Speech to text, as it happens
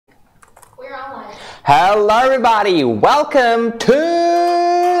Hello everybody, welcome to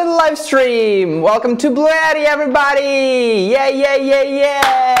the live stream. Welcome to BLUETTI everybody. Yay.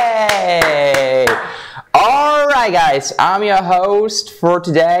 Alright guys, I'm your host for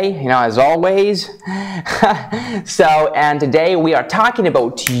today, as always. And today we are talking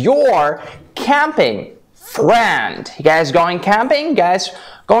about your camping friend. You guys going camping? You guys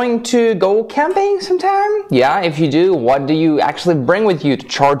going to go camping sometime? Yeah, if you do, what do you actually bring with you to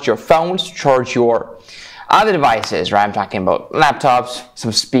charge your phones, to charge your other devices, right? I'm talking about laptops,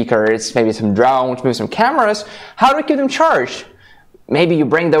 some speakers, maybe some drones, maybe some cameras. How do we keep them charged? Maybe you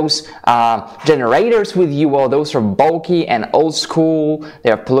bring those generators with you. Well, those are bulky and old school.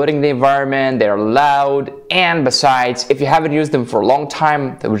 They're polluting the environment, they're loud, and besides, if you haven't used them for a long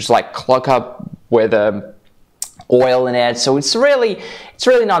time, they will just like clog up with oil in it. So it's really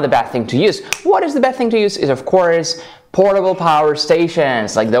not the best thing to use. What is the best thing to use is, of course, portable power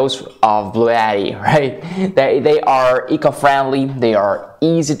stations like those of BLUETTI, right? They are eco-friendly, they are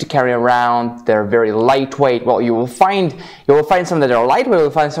easy to carry around, they're very lightweight. Well, you will find some that are lightweight, you'll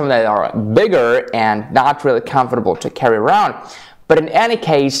find some that are bigger and not really comfortable to carry around. But in any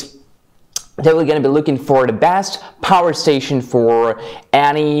case, they were going to be looking for the best power station for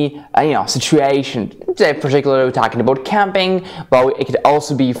any situation. Today, particularly we're talking about camping, but it could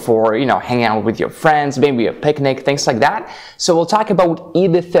also be for hanging out with your friends, maybe a picnic, things like that. So we'll talk about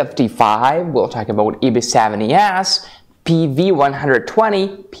EB55, we'll talk about EB70S,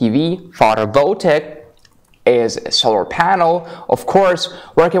 PV120, PV photovoltaic is a solar panel. Of course,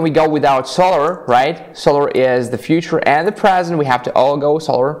 where can we go without solar, right? Solar is the future and the present. We have to all go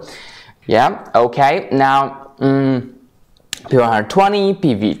solar. Yeah, okay, now PV120,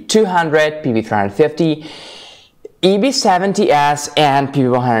 PV200, PV350, EB70S and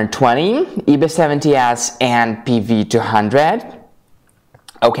PV120, EB70S and PV200.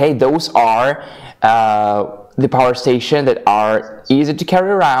 Okay, those are the power station that are easy to carry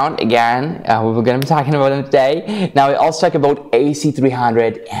around. Again, we're going to be talking about them today. Now we also talk about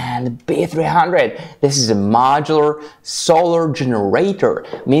AC300 and B300. This is a modular solar generator,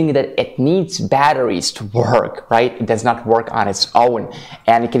 meaning that it needs batteries to work, right? It does not work on its own,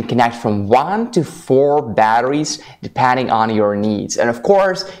 and it can connect from 1 to 4 batteries depending on your needs. And of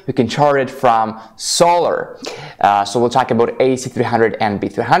course, you can charge it from solar. So we'll talk about AC300 and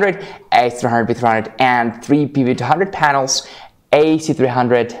B300, AC300, B300, and 3 PV200 panels,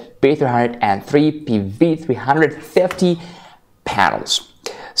 AC300, B300, and 3 PV350 panels.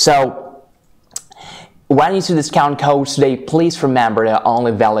 So when you see discount codes today, please remember they're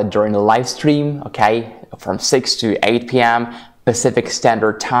only valid during the live stream, okay, from 6 to 8 p.m. Pacific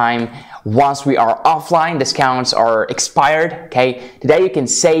Standard Time. Once we are offline, discounts are expired, okay? Today you can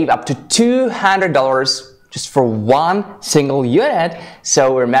save up to $200 just for one single unit.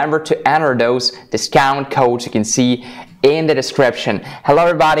 So remember to enter those discount codes you can see in the description. Hello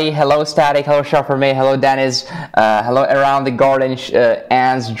everybody, hello Static, hello Shopper May, hello Dennis, hello Around the Garden,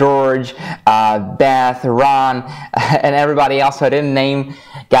 Ans, George, Beth, Ron, and everybody else who I didn't name.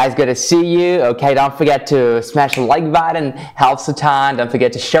 Guys, good to see you. Okay, don't forget to smash the like button, helps a ton. Don't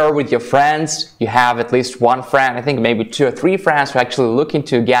forget to share with your friends. You have at least one friend, I think maybe 2 or 3 friends who are actually looking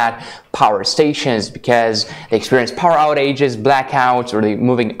to get power stations because they experience power outages, blackouts, or they're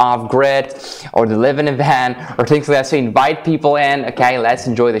moving off grid, or they live in a van, or things like that. So invite people in. Okay, let's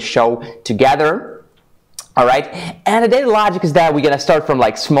enjoy the show together. All right, and the daily logic is that we're gonna start from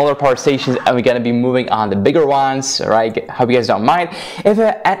like smaller power stations and we're gonna be moving on the bigger ones. All right, hope you guys don't mind.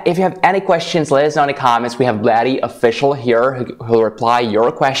 If you have any questions, let us know in the comments. We have BLUETTI official here who will reply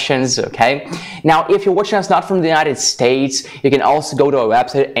your questions. Okay, now if you're watching us not from the United States, you can also go to our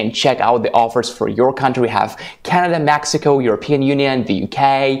website and check out the offers for your country. We have Canada, Mexico, European Union, the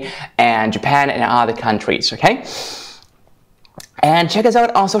UK, and Japan, and other countries. Okay. And check us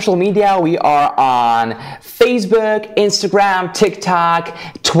out on social media. We are on Facebook, Instagram, TikTok,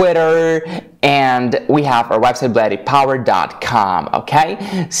 Twitter, and we have our website, BLUETTIpower.com,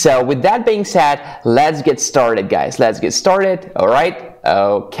 okay? So with that being said, let's get started, guys. Let's get started, all right?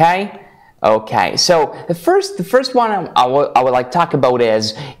 Okay. So the first one I would like to talk about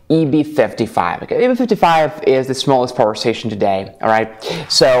is EB55. Okay, EB55 is the smallest power station today, all right?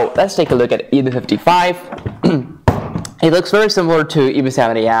 So let's take a look at EB55. It looks very similar to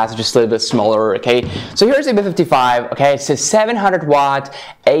EB70S, just a little bit smaller, okay? So here's EB55, okay? It's a 700 watt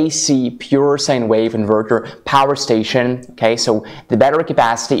AC pure sine wave inverter power station. Okay, so the battery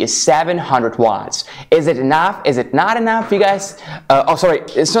capacity is 700 watts. Is it enough? Is it not enough, you guys? Oh, sorry,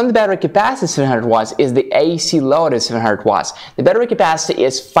 it's not the battery capacity 700 watts, is the AC load is 700 watts. The battery capacity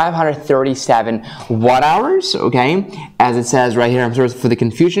is 537 watt hours, okay, as it says right here. I'm sorry for the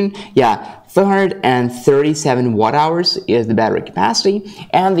confusion. Yeah, 537 watt hours is the battery capacity,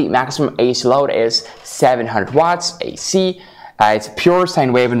 and the maximum AC load is 700 watts AC. It's a pure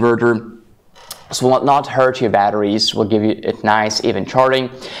sine wave inverter, so will not hurt your batteries, will give you a nice even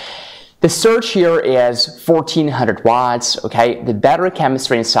charging. The surge here is 1400 watts, okay? The battery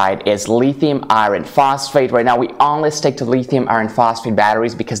chemistry inside is lithium iron phosphate. Right now we only stick to lithium iron phosphate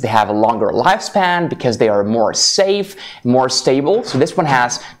batteries because they have a longer lifespan, because they are more safe, more stable. So this one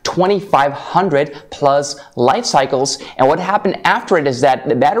has 2500 plus life cycles, and what happened after it is that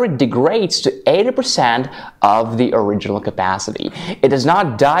the battery degrades to 80% of the original capacity. It does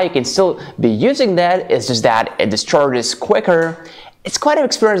not die, you can still be using that, it's just that it discharges quicker. It's quite an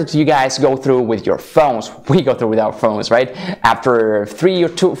experience that you guys go through with your phones. We go through with our phones, right? After 3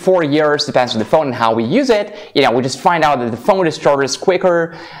 or 4 years, depends on the phone and how we use it, you know, we just find out that the phone discharges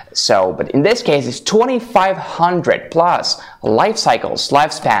quicker. So, but in this case, it's 2500 plus life cycles,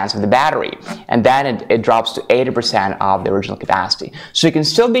 lifespans of the battery, and then it drops to 80% of the original capacity. So you can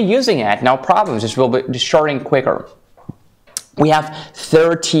still be using it, no problems, just will be discharging quicker. We have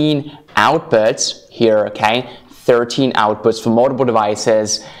 13 outputs here, okay? 13 outputs for multiple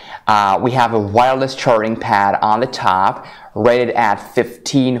devices. We have a wireless charging pad on the top, rated at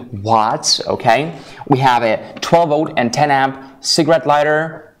 15 watts, okay? We have a 12 volt and 10 amp cigarette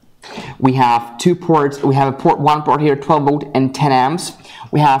lighter. We have two ports. We have one port here, 12 volt and 10 amps.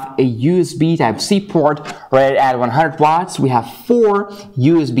 We have a USB Type-C port rated at 100 watts. We have 4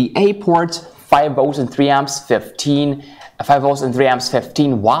 USB-A ports, 5 volts and 3 amps, 15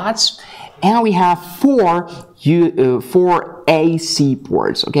 watts. And we have 4 AC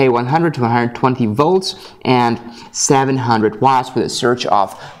ports, okay, 100 to 120 volts and 700 watts with a surge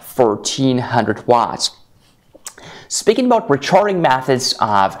of 1400 watts. Speaking about recharging methods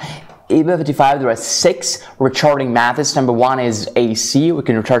of EB55, there are 6 recharging methods. Number 1 is AC. We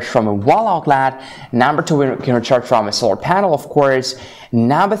can recharge from a wall outlet. Number 2, we can recharge from a solar panel, of course.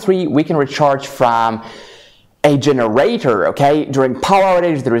 Number 3, we can recharge from a generator, okay? During power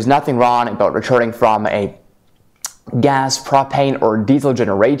outage, there is nothing wrong about recharging from a gas, propane, or diesel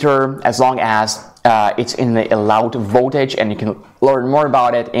generator, as long as it's in the allowed voltage, and you can learn more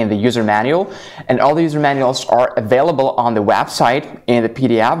about it in the user manual. And all the user manuals are available on the website in the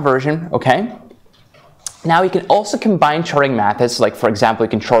PDF version, okay? Now you can also combine charging methods, like for example, you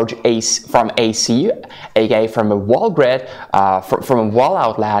can charge from AC, aka from a wall grid, from a wall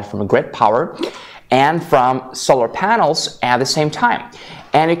outlet, from a grid power, and from solar panels at the same time.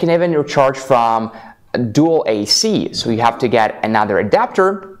 And you can even recharge from dual AC, so you have to get another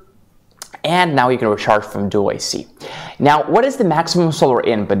adapter, and now you can recharge from dual AC. Now, what is the maximum solar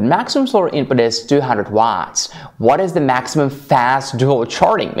input? Maximum solar input is 200 watts. What is the maximum fast dual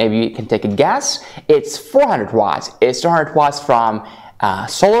charging? Maybe you can take a guess. It's 400 watts. It's 200 watts from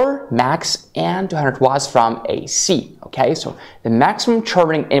solar max and 200 watts from AC. Okay, so the maximum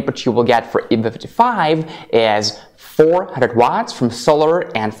charging input you will get for EB55 is 400 watts from solar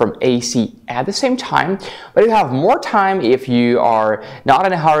and from AC at the same time. But you have more time if you are not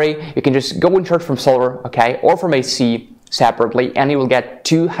in a hurry. You can just go and charge from solar, okay, or from AC separately, and you will get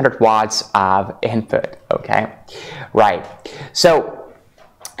 200 watts of input, okay? Right. So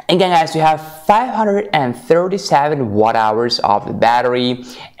again, guys, you have 537 watt hours of the battery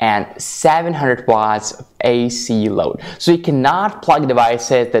and 700 watts of AC load. So you cannot plug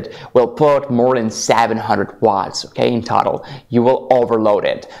devices that will put more than 700 watts, okay, in total. You will overload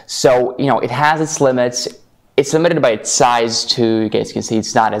it. So, you know, it has its limits. It's limited by its size too. You guys can see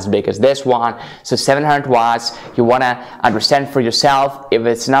it's not as big as this one. So 700 watts, you want to understand for yourself if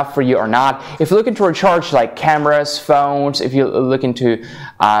it's enough for you or not. If you're looking to recharge like cameras, phones, if you're looking to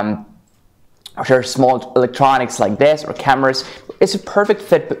small electronics like this or cameras, it's a perfect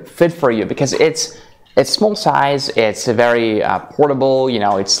fit for you because it's small size, it's very portable, you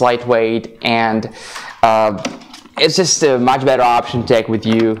know, it's lightweight, and it's just a much better option to take with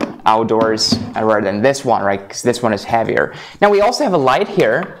you outdoors rather than this one, right? Because this one is heavier. Now we also have a light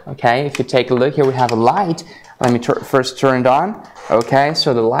here, okay? If you take a look here, we have a light. Let me first turn it on. Okay,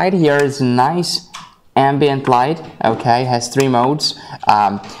 so the light here is a nice ambient light, okay? It has 3 modes,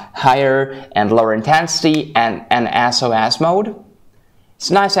 higher and lower intensity, and an SOS mode.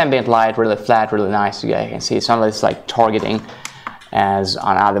 It's a nice ambient light, really flat, really nice. You guys can see it's not just like targeting as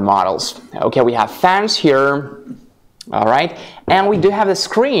on other models. Okay, we have fans here. All right, and we do have the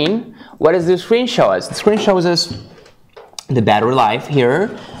screen. What does the screen show us? The screen shows us the battery life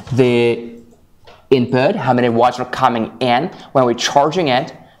here, the input, how many watts are coming in when we're charging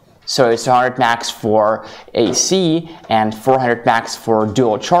it. So it's 200 max for AC and 400 max for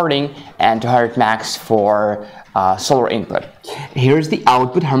dual charging and 200 max for solar input. Here's the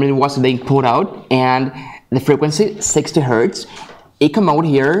output, how many watts are being put out, and the frequency 60 Hertz. Eco mode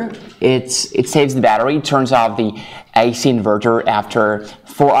here, it saves the battery, it turns off the AC inverter after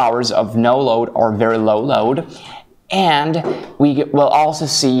 4 hours of no load or very low load. And we will also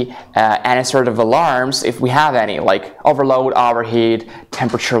see any sort of alarms if we have any, like overload, overheat,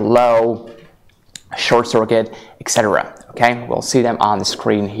 temperature low, short circuit, etc. Okay, we'll see them on the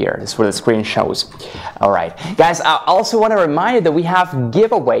screen here. This is what the screen shows. All right, guys, I also want to remind you that we have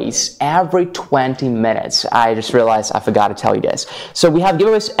giveaways every 20 minutes. I just realized I forgot to tell you guys. So we have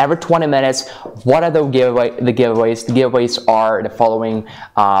giveaways every 20 minutes. What are the giveaways? The giveaways are the following: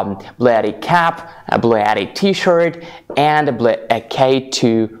 BLUETTI cap, a BLUETTI t-shirt, and a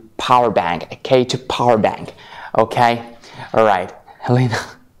K2 power bank. A K2 power bank. Okay, all right, Helena.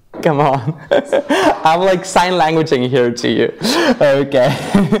 Come on. I'm like sign languaging here to you. Okay.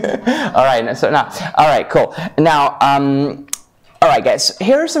 All right. So now, all right, cool. Now, all right, guys,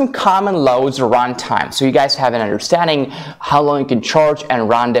 here are some common loads or run time, so you guys have an understanding how long you can charge and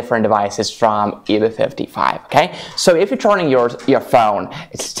run different devices from EB55, okay? So if you're charging your phone,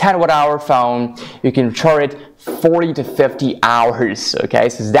 it's a 10 watt-hour phone, you can charge it 40 to 50 hours, okay?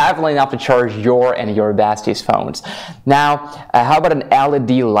 So it's definitely enough to charge your and your besties' phones. Now, how about an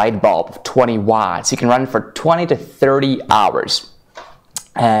LED light bulb of 20 watts? You can run it for 20 to 30 hours.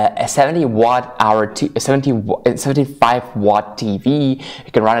 A 75 watt TV,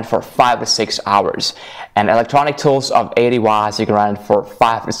 you can run it for 5 to 6 hours. And electronic tools of 80 watts, you can run it for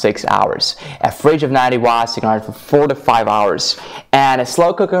 5 to 6 hours. A fridge of 90 watts, you can run it for 4 to 5 hours. And a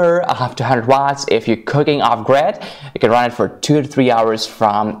slow cooker up to 100 watts, if you're cooking off grid, you can run it for 2 to 3 hours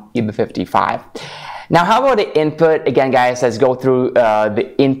from EB55. Now, how about the input? Again, guys, let's go through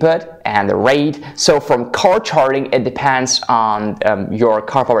the input and the rate. So from car charging, it depends on your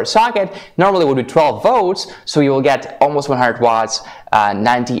car power socket. Normally it would be 12 volts, so you will get almost 100 watts,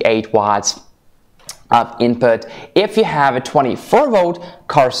 98 watts of input. If you have a 24 volt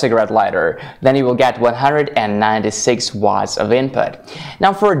car cigarette lighter, then you will get 196 watts of input.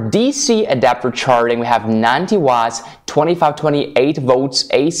 Now for DC adapter charging, we have 90 watts, 25-28 volts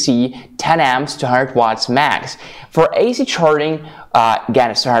AC, 10 amps, 200 watts max. For AC charging,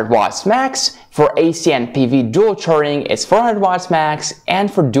 again, it's 200 watts max. For AC and PV dual charging, it's 400 watts max. And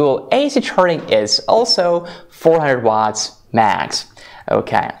for dual AC charging, is also 400 watts max.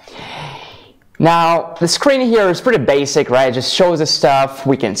 Okay. Now, the screen here is pretty basic, right? It just shows the stuff.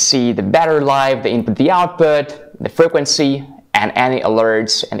 We can see the battery life, the input, the output, the frequency, and any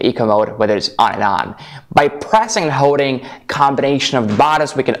alerts and eco mode, whether it's on and on. By pressing and holding a combination of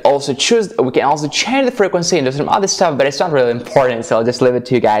buttons, we can also change the frequency and do some other stuff, but it's not really important, so I'll just leave it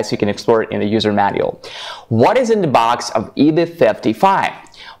to you guys so you can explore it in the user manual. What is in the box of EB55?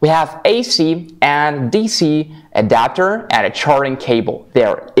 We have AC and DC adapter and a charging cable.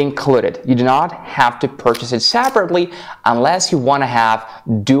 They're included. You do not have to purchase it separately unless you want to have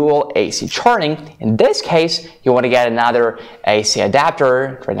dual AC charging. In this case, you want to get another AC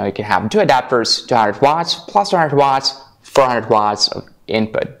adapter. Right now you can have two adapters, 200 watts plus 200 watts, 400 watts of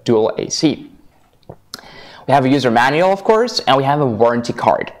input, dual AC. We have a user manual, of course, and we have a warranty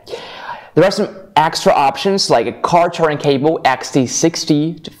card. There are some extra options like a car charging cable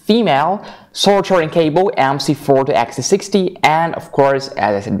XT60 to female, solar charging cable MC4 to XT60, and of course,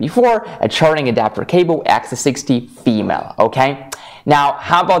 as I said before, a charging adapter cable XT60 female, okay? Now,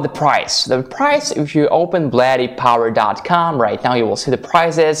 how about the price? The price, if you open BLUETTIpower.com right now, you will see the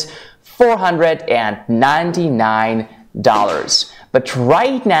price is $499. But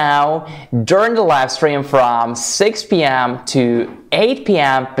right now, during the live stream from 6 p.m. to 8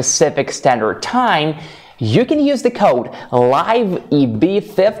 p.m. Pacific Standard Time, you can use the code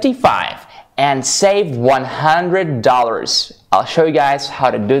LIVEEB55 and save $100. I'll show you guys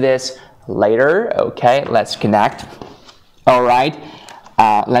how to do this later. Okay, let's connect. All right,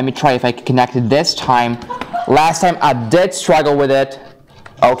 let me try if I can connect it this time. Last time I did struggle with it.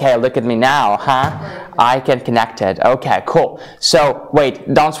 Okay, look at me now, huh? I can connect it. Okay, cool. So,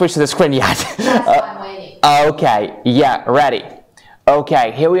 wait, don't switch to the screen yet. I'm waiting. Okay, yeah, ready.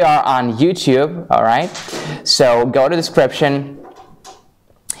 Okay, here we are on YouTube, all right? So, go to description.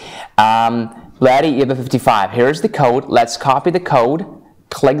 BLUETTI EB55. Here's the code. Let's copy the code,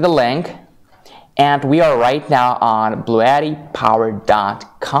 click the link, and we are right now on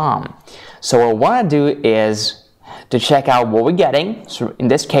BLUETTIpower.com. So, what I want to do is to check out what we're getting. So in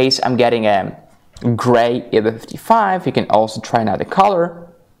this case, I'm getting a gray EB55. You can also try another color.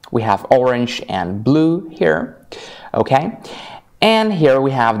 We have orange and blue here, okay? And here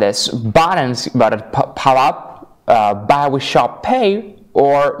we have this buttons that pop up, buy with shop pay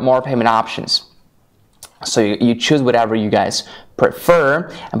or more payment options. So you choose whatever you guys prefer.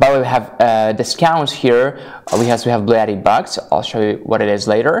 And by the way, we have discounts here because we have BLUETTI bucks. I'll show you what it is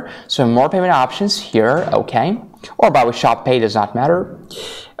later. So more payment options here, okay? Or buy with shop pay, does not matter.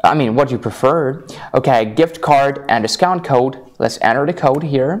 I mean, what you prefer. Okay, gift card and discount code. Let's enter the code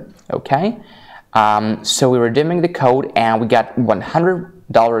here, okay? So we're redeeming the code and we got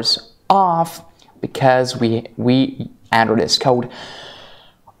 $100 off because we entered this code.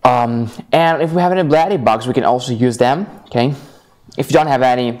 And if we have any BLUETTI bucks, we can also use them, okay? If you don't have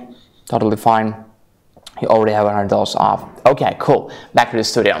any, totally fine. You already have $100 off. Okay, cool. Back to the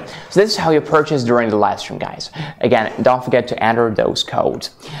studio. So this is how you purchase during the live stream, guys. Again, don't forget to enter those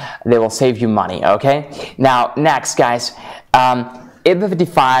codes. They will save you money, okay? Now, next, guys,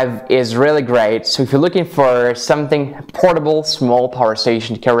 EB55 is really great. So if you're looking for something portable, small power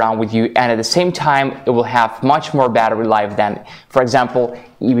station to carry around with you, and at the same time, it will have much more battery life than, for example,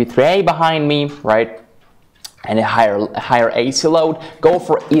 EB3A behind me, right? And a higher AC load, go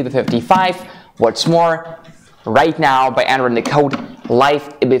for EB55. What's more, right now, by entering the code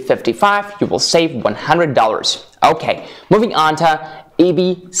LIFE-EB55, you will save $100. Okay, moving on to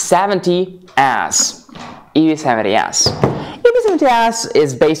EB70S. EB70S. EB70S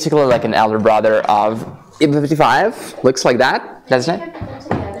is basically like an elder brother of EB55. Looks like that, doesn't it?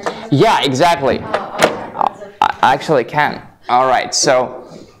 Yeah, exactly. I actually can. All right, so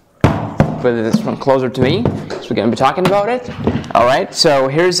put this one closer to me, so we're going to be talking about it. All right, so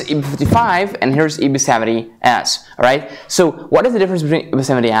here's EB55 and here's EB70S. All right, so what is the difference between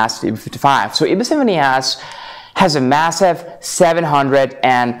EB70S and EB55? So EB70S has a massive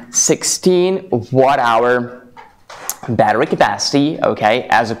 716 watt-hour battery capacity, okay,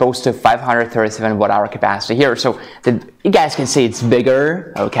 as opposed to 537 watt-hour capacity here. So you guys can see it's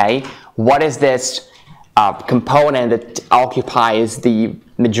bigger, okay. What is this component that occupies the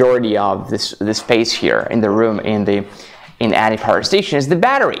majority of this space here in the room in any power station is the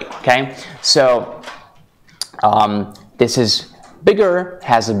battery, okay? So this is bigger,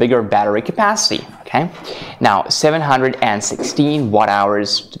 has a bigger battery capacity, okay? Now 716 watt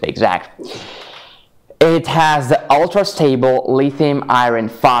hours to be exact. It has the ultra-stable lithium iron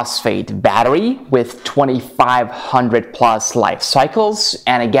phosphate battery with 2,500 plus life cycles.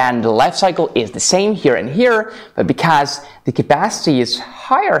 And again, the life cycle is the same here and here, but because the capacity is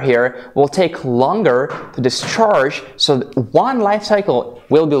higher here, will take longer to discharge. So one life cycle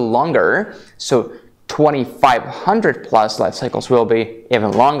will be longer. So 2,500 plus life cycles will be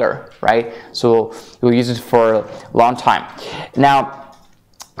even longer, right? So you'll use it for a long time. Now,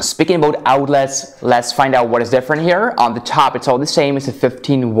 speaking about outlets, let's find out what is different here. On the top, it's all the same. It's a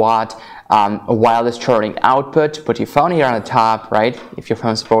 15 watt wireless charging output. Put your phone here on the top, right? If your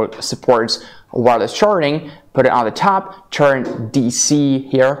phone supports wireless charging, put it on the top, turn DC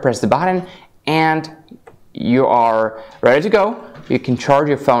here, press the button, and you are ready to go. You can charge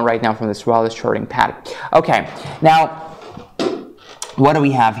your phone right now from this wireless charging pad. Okay, now, what do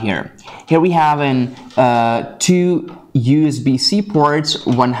we have here? Here we have two USB-C ports,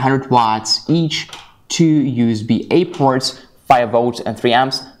 100 watts each, two USB-A ports, 5 volts and 3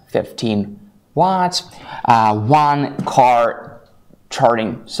 amps, 15 watts, one car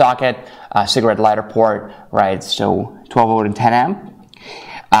charging socket, cigarette lighter port, right, so 12 volt and 10 amp.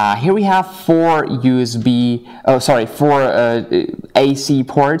 Here we have four AC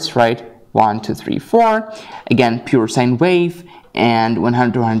ports, right, 1, 2, 3, 4, again, pure sine wave, and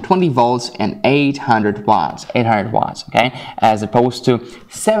 100 to 120 volts and 800 watts, okay, as opposed to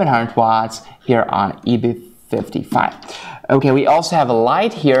 700 watts here on EB55. Okay, we also have a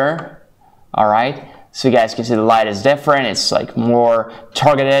light here, all right, so you guys can see the light is different, it's like more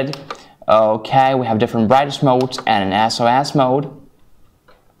targeted. Okay, we have different brightness modes and an SOS mode,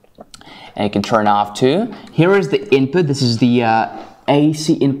 and you can turn off too. Here is the input. This is the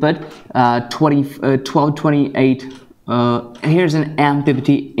AC input, 1228. Here's an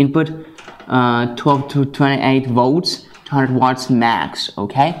MPPT input, 12 to 28 volts, 200 watts max,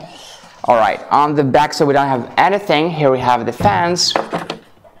 okay? All right, on the back side we don't have anything. Here we have the fans.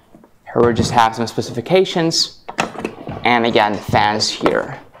 Here we just have some specifications. And again, the fans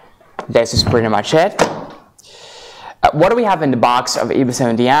here. This is pretty much it. What do we have in the box of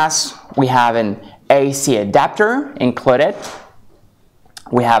EB70S? We have an AC adapter included.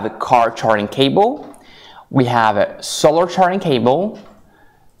 We have a car charging cable. We have a solar charging cable,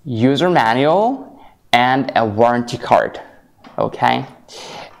 user manual, and a warranty card. Okay,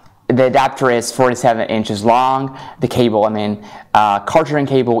 the adapter is 47 inches long. The cable, car charging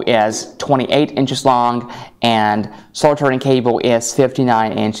cable is 28 inches long, and solar charging cable is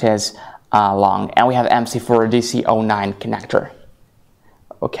 59 inches long. And we have MC4 DC09 connector.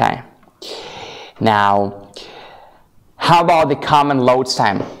 Okay. Now, how about the common loads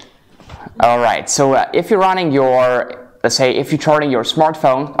time? All right. So if you're running your, let's say, if you're charging your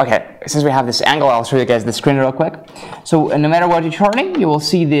smartphone, okay, since we have this angle, I'll show you guys the screen real quick. So no matter what you're charging, you will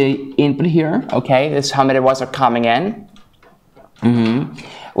see the input here, okay? This is how many watts are coming in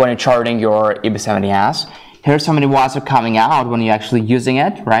when you're charging your EB70S. Here's how many watts are coming out when you're actually using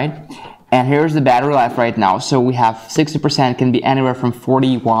it, right? And here's the battery life right now. So we have 60%, can be anywhere from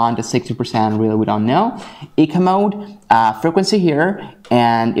 41 to 60%, really, we don't know. Eco mode, frequency here,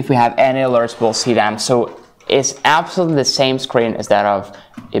 and if we have any alerts, we'll see them. So it's absolutely the same screen as that of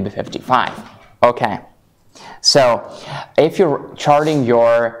EB55. Okay, so if you're charging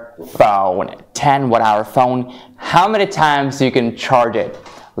your phone, 10 watt-hour phone, how many times you can charge it?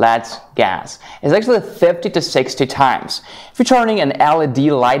 Let's guess. It's actually 50 to 60 times. If you're charging an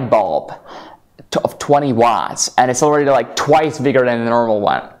LED light bulb of 20 watts, and it's already like twice bigger than the normal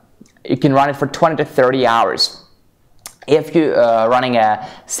one, you can run it for 20 to 30 hours. If you're running a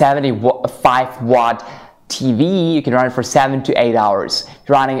 75 watt TV, you can run it for 7 to 8 hours. If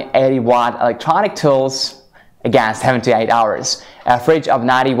you're running 80 watt electronic tools, again, 7 to 8 hours. A fridge of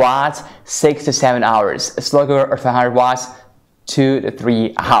 90 watts, 6 to 7 hours. A slow cooker of 500 watts, 2 to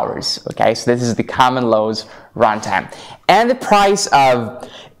 3 hours. Okay, so this is the common loads runtime. And the price of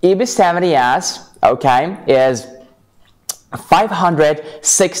EB70S, okay, is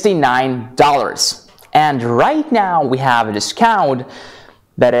 $569. And right now we have a discount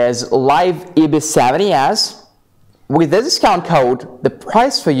that is live EB70S. With the discount code, the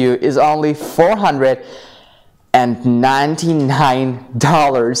price for you is only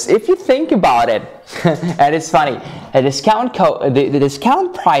 $499 if you think about it. And it's funny, the discount code, the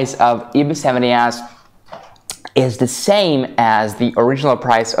discount price of EB70S is the same as the original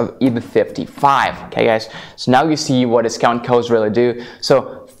price of EB55. Okay, guys, so now you see what discount codes really do.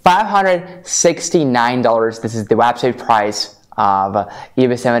 So $569, this is the website price of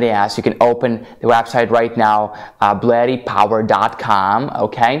EB70S. You can open the website right now, BLUETTIpower.com,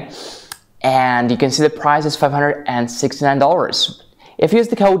 okay? And you can see the price is $569. If you use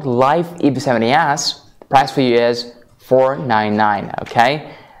the code LIVEEB70S, the price for you is $499,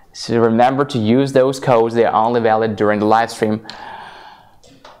 okay? So remember to use those codes. They are only valid during the live stream.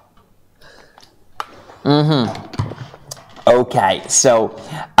 Okay, so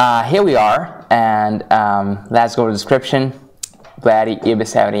here we are, and let's go to the description. BLUETTI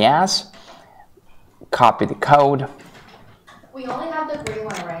EB70S. Copy the code. We only have the green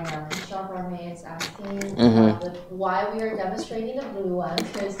one right now. The shop for me is asking why we are demonstrating the blue one,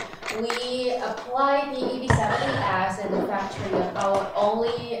 because we applied the EB70S in the factory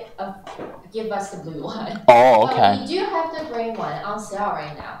only give us the blue one. Oh, okay. But we do have the green one on sale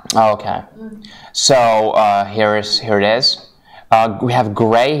right now. Oh, okay. So here it is. We have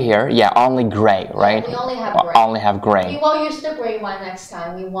gray here. Yeah, only gray, right? We only have gray. Only have gray. We will use the gray one next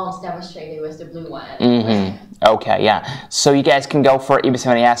time. We won't demonstrate it with the blue one. Okay, yeah. So you guys can go for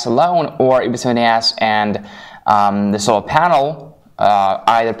EB70S alone or EB70S and the solar panel,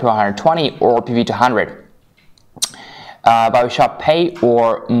 either P120 or PV200. By shop pay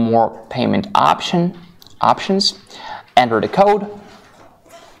or more payment options. Enter the code.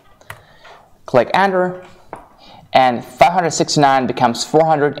 Click enter. And $569 becomes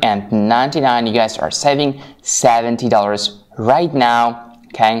 $499. You guys are saving $70 right now,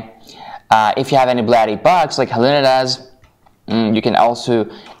 okay? If you have any BLUETTI bucks like Helena does, you can also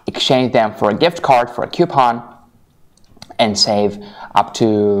exchange them for a gift card, for a coupon, and save up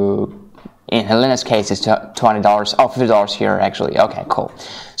to, in Helena's case, it's $20, oh, $50 here actually. Okay, cool.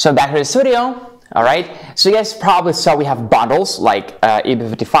 So back to the studio. All right, so you guys probably saw we have bundles like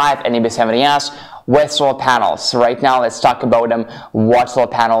EB55 and EB70S with solar panels. So right now, let's talk about them. What solar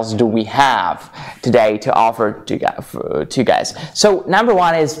panels do we have today to offer to you guys? So number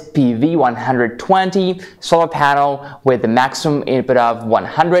one is PV120 solar panel with the maximum input of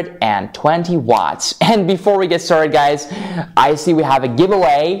 120 watts. And before we get started, guys, I see we have a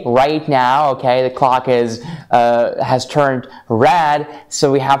giveaway right now. Okay, the clock is has turned red,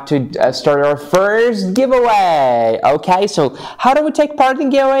 so we have to start our first giveaway. Okay, so how do we take part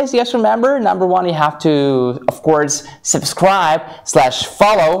in giveaways? Yes, remember, number one, you have to, of course,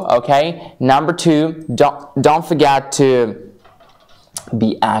 subscribe/follow. Okay, number two, don't forget to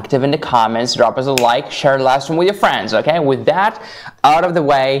be active in the comments, drop us a like, share the live stream with your friends. Okay, with that out of the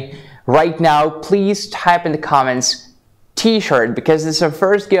way, right now, please type in the comments t-shirt, because this is our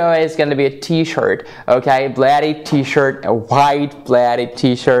first giveaway. It's going to be a t-shirt, okay? BLUETTI t-shirt, a white BLUETTI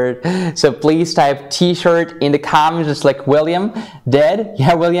t-shirt. So please type t-shirt in the comments, just like William did.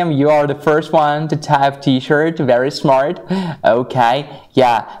 Yeah, William, you are the first one to type t-shirt. Very smart. Okay,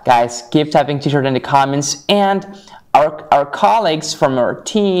 yeah, guys, keep typing t-shirt in the comments, and our colleagues from our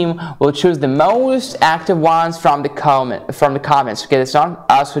team will choose the most active ones from the comments. Okay, it's not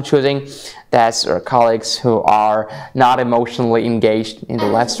us who choosing. That's our colleagues who are not emotionally engaged in the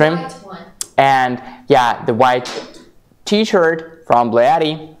live stream. And yeah, the white t-shirt from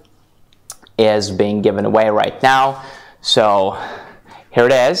BLUETTI is being given away right now. So here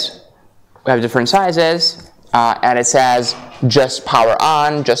it is. We have different sizes, and it says just power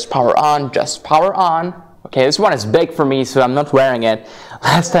on, just power on, just power on. Okay, this one is big for me, so I'm not wearing it.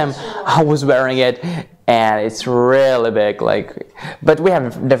 Last time I was wearing it, and it's really big, like, but we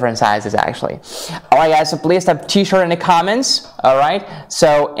have different sizes actually. All right, guys, so please type t-shirt in the comments. All right,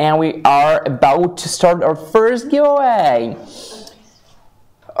 so, and we are about to start our first giveaway.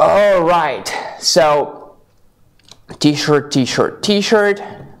 All right, so t-shirt, t-shirt, t-shirt.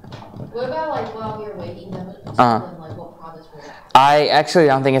 What about like while we're waiting, like what products we're at? I actually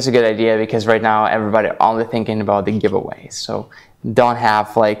don't think it's a good idea, because right now everybody only thinking about the giveaway, so don't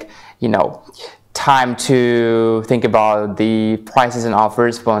have, like, you know, time to think about the prices and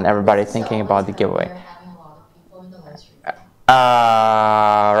offers when everybody thinking about the giveaway.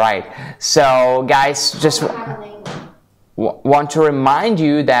 Right. So guys, just want to remind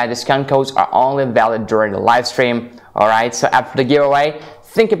you that discount codes are only valid during the live stream. All right. So after the giveaway,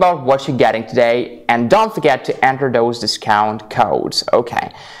 think about what you're getting today, and don't forget to enter those discount codes.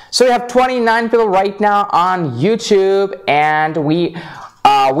 Okay. So we have 29 people right now on YouTube, and we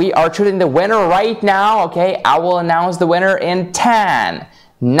are choosing the winner right now. Okay, I will announce the winner in 10,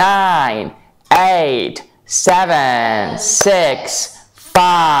 9, 8, 7, 6,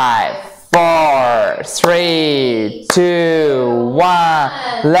 5, 4, 3, 2, 1.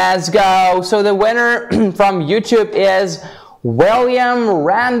 Let's go. So the winner from YouTube is William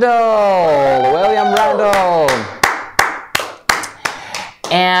Randall. William Randall.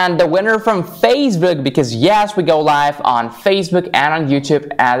 And the winner from Facebook, because yes, we go live on Facebook and on YouTube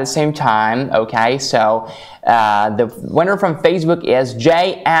at the same time. Okay, so the winner from Facebook is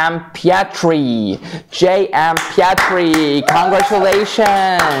J.M. Pietri. J.M. Pietri,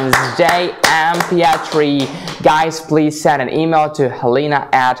 congratulations, J.M. Pietri. Guys, please send an email to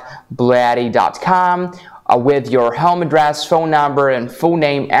helena@bluetti.com with your home address, phone number, and full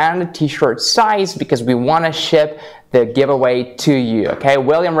name, and the t-shirt size, because we want to ship the giveaway to you. Okay,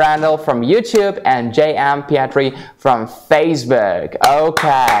 William Randall from YouTube and J.M. Pietri from Facebook.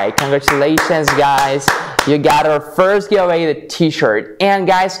 Okay, congratulations, guys. You got our first giveaway, the t-shirt. And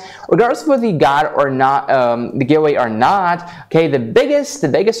guys, regardless of whether you got or not the giveaway or not, okay, the biggest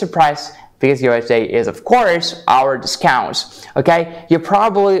surprise, biggest giveaway today is, of course, our discounts. Okay, you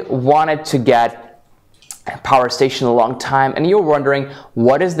probably wanted to get Power Station a long time, and you're wondering,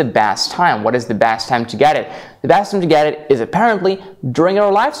 what is the best time? What is the best time to get it? The best time to get it is apparently during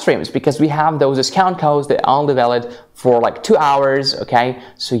our live streams, because we have those discount codes that are only valid for like 2 hours. Okay,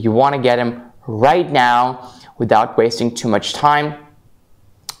 so you want to get them right now without wasting too much time.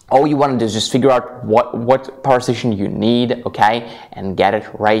 All you want to do is just figure out what power station you need, okay, and get it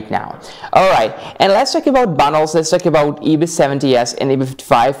right now. All right, and let's talk about bundles. Let's talk about EB70S and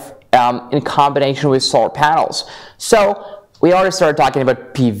EB55 in combination with solar panels. So we already started talking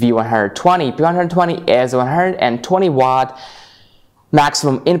about PV120. PV120 is a 120 watt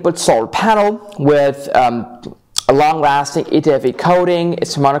maximum input solar panel with a long-lasting ETFE coating.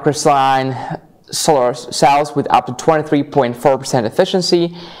 It's monocrystalline solar cells with up to 23.4%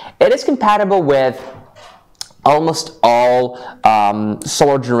 efficiency. It is compatible with almost all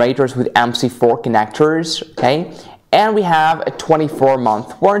solar generators with MC4 connectors, okay? And we have a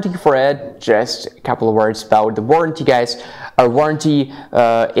 24-month warranty for it. Just a couple of words about the warranty, guys. Our warranty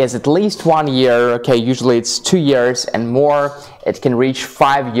is at least 1 year, okay? Usually it's 2 years and more. It can reach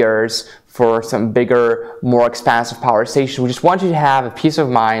 5 years for some bigger, more expensive power stations. We just want you to have a peace of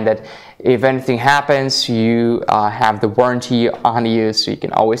mind that if anything happens, you have the warranty on you, so you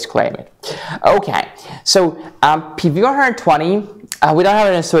can always claim it. Okay, so PV120, we don't have it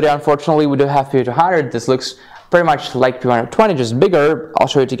in the studio, unfortunately. We do have PV200. This looks pretty much like PV120, just bigger. I'll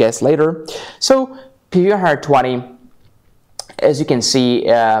show it to you guys later. So PV120, as you can see,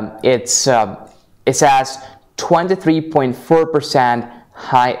 it has 23.4%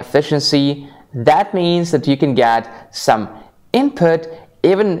 high efficiency. That means that you can get some input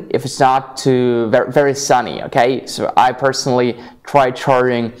even if it's not too very sunny. Okay, so I personally tried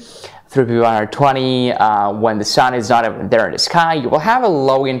charging through PV120, when the sun is not even there in the sky, you will have a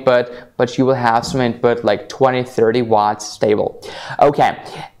low input, but you will have some input like 20-30 watts stable. Okay,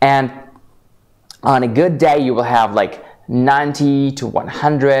 and on a good day, you will have like 90 to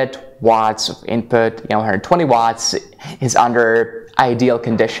 100 watts of input. 120 watts is under ideal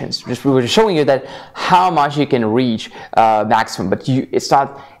conditions. We were showing you that how much you can reach maximum, but it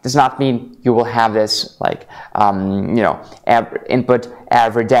does not mean you will have this like input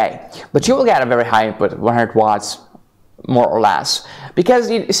every day. But you will get a very high input, 100 watts more or less,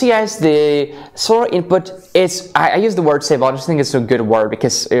 because you see, guys, the solar input is, I use the word stable. I just think it's a good word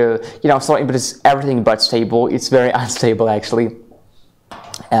because solar input is everything but stable. It's very unstable actually,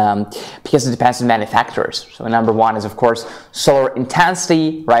 because it depends on many factors. So number one is, of course, solar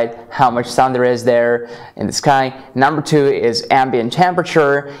intensity, right? How much sun there is there in the sky. Number two is ambient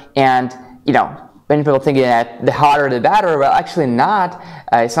temperature, and many people thinking that the hotter the better. Well, actually not.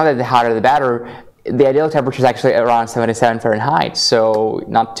 It's not that the hotter the better. The ideal temperature is actually around 77 Fahrenheit, so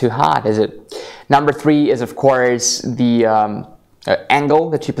not too hot, is it? Number three is, of course, the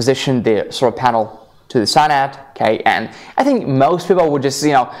angle that you position the solar panel to the sun at, okay? And I think most people would just,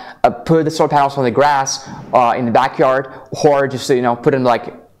 put the solar panels on the grass in the backyard, or just, put in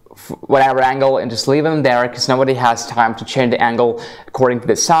like whatever angle and just leave them there, because nobody has time to change the angle according to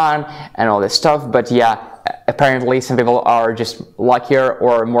the sun and all this stuff. But yeah, apparently some people are just luckier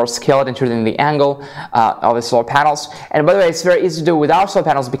or more skilled in choosing the angle of the solar panels. And by the way, it's very easy to do without solar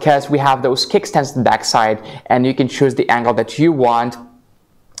panels because we have those kickstands on the back side, and you can choose the angle that you want.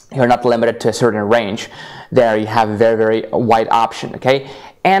 You're not limited to a certain range. There you have a very, very wide option, okay?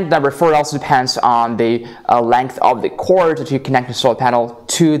 And number four also depends on the length of the cord that you connect the solar panel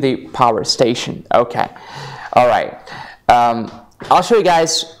to the power station. Okay, all right. I'll show you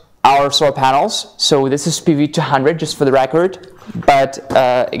guys our solar panels. So this is PV200, just for the record. But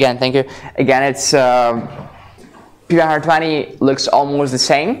again, thank you. Again, it's PV120 looks almost the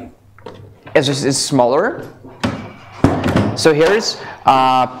same. It's just smaller. So here's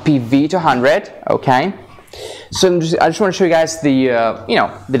PV200. Okay. So I just want to show you guys the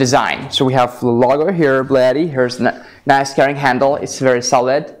the design. So we have the logo here, BLUETTI. Here's a nice carrying handle. It's very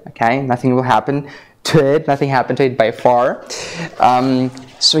solid. Okay, nothing will happen to it. Nothing happened to it by far.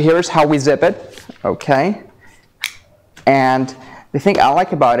 So here's how we zip it. Okay, and the thing I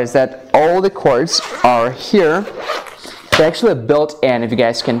like about it is that all the cords are here. They're actually built in. If you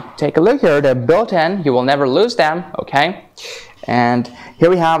guys can take a look here, they're built in. You will never lose them. Okay, and here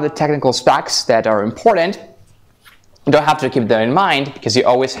we have the technical specs that are important. You don't have to keep them in mind because you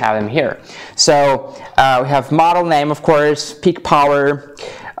always have them here. So we have model name, of course, peak power,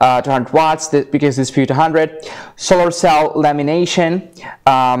 200 watts, because this is PV200, solar cell lamination,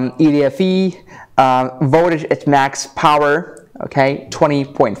 EDFE, voltage at max power, okay,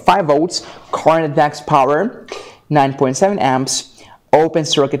 20.5 volts, current at max power, 9.7 amps, open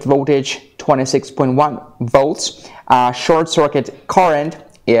circuit voltage, 26.1 volts, short circuit current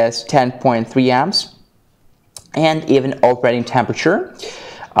is 10.3 amps, and even operating temperature,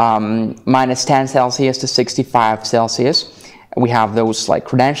 minus 10 Celsius to 65 Celsius. We have those like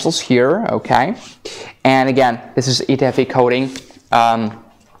credentials here, okay? And again, this is ETFE coating,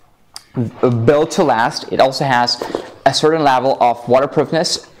 built to last. It also has a certain level of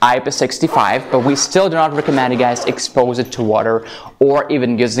waterproofness, EB55, but we still do not recommend you guys expose it to water or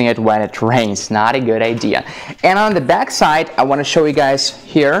even using it when it rains. Not a good idea. And on the back side, I want to show you guys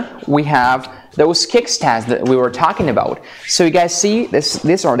here, we have those kickstands that we were talking about. So you guys see,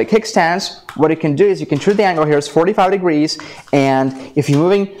 these are the kickstands. What you can do is you can choose the angle here is 45 degrees, and if you're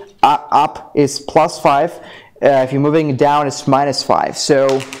moving up is +5, if you're moving down it's -5.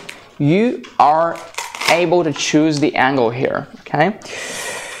 So you are able to choose the angle here, okay?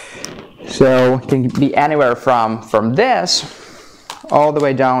 So it can be anywhere from this all the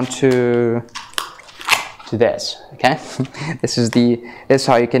way down to this, okay? This is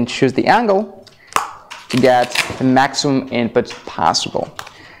how you can choose the angle to get the maximum input possible.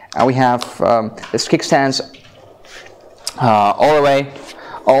 And we have this kickstands all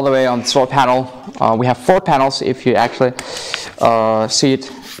the way on the solar panel. We have 4 panels if you actually see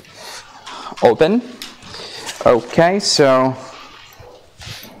it open. Okay, so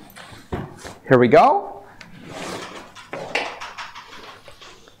here we go.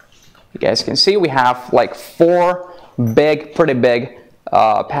 You guys can see we have like 4 pretty big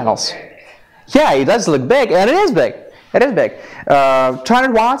panels. Yeah, it does look big, and it is big. It is big.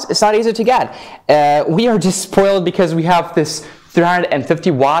 200 watts, it's not easy to get. We are just spoiled because we have this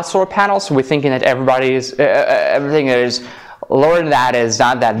 350 watt solar panel, so we're thinking that everything that is lower than that is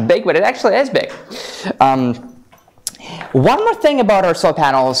not that big, but it actually is big. One more thing about our solar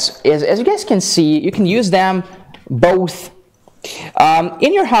panels is, as you guys can see, you can use them both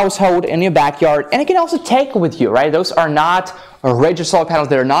in your household, in your backyard, and you can also take with you, right? Those are not rigid solar panels.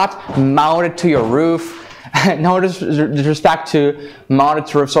 They're not mounted to your roof. No disrespect to mounted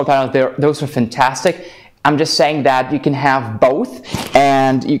to roof solar panels. Those are fantastic. I'm just saying that you can have both,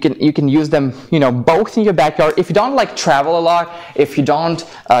 and you can use them, you know, both in your backyard. If you don't like travel a lot, if you don't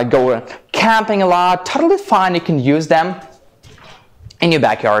go camping a lot, totally fine. You can use them in your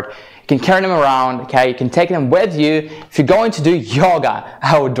backyard. You can carry them around, okay? You can take them with you if you're going to do yoga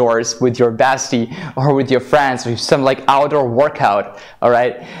outdoors with your bestie or with your friends, or some like outdoor workout, all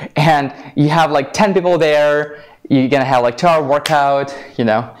right? And you have like 10 people there, you're gonna have like 2-hour workout, you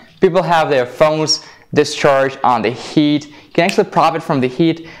know? People have their phones discharged on the heat. You can actually profit from the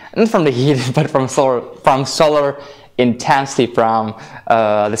heat, not from the heat, but from solar intensity from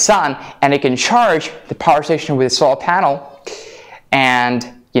the sun, and you can charge the power station with a solar panel. And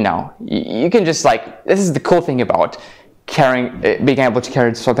you know, you can just like, this is the cool thing about being able to carry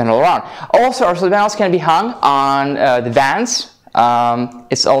the solar panel around. Also, our solar panels can be hung on the vans.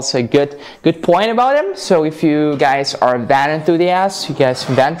 It's also a good point about them. So if you guys are van enthusiasts, you guys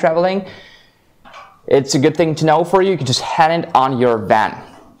van traveling, it's a good thing to know for you. You can just hang it on your van.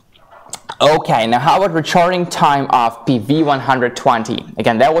 Okay, now how about recharging time of PV120?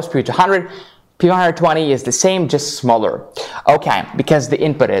 Again, that was PV200. PV120 is the same, just smaller. Okay, because the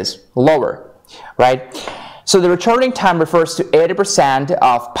input is lower, right? So the recharging time refers to 80%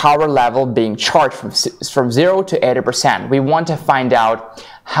 of power level being charged from 0 to 80%. We want to find out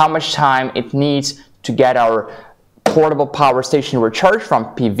how much time it needs to get our portable power station recharged from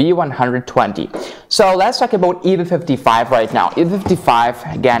PV120. So let's talk about EB55 right now.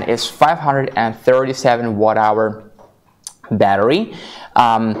 EB55, again, is 537 watt-hour battery.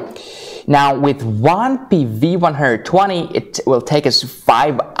 Now with one PV120, it will take us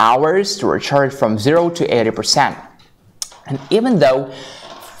 5 hours to recharge from 0 to 80%. And even though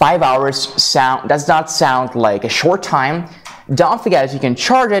 5 hours does not sound like a short time, don't forget you can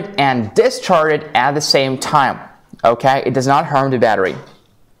charge it and discharge it at the same time. Okay, it does not harm the battery.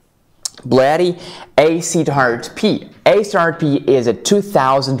 BLUETTI AC200P. AC200P is a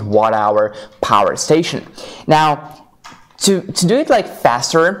 2000 watt-hour power station. Now, to do it like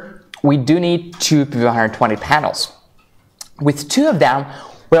faster, we do need 2 PV120 panels. With 2 of them,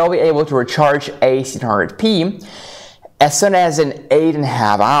 we'll be able to recharge AC200P as soon as in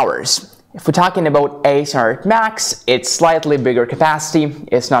 8.5 hours. If we're talking about AC200 Max, it's slightly bigger capacity.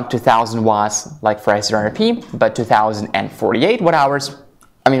 It's not 2000 watts like for AC200P, but 2048 watt-hours.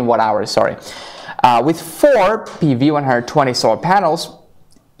 Sorry. With 4 PV120 solar panels,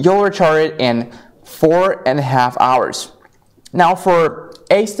 you'll recharge it in 4.5 hours. Now for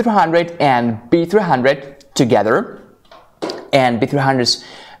AC300 and B300 together, and B300's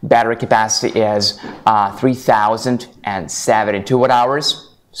battery capacity is 3072 watt-hours.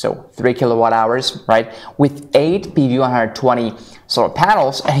 So 3 kilowatt-hours, right? With 8 PV120 solar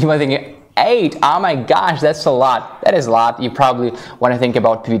panels, and you might think, 8? Oh my gosh, that's a lot. That is a lot. You probably want to think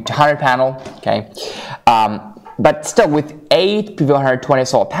about PV200 panel, okay? But still, with 8 PV120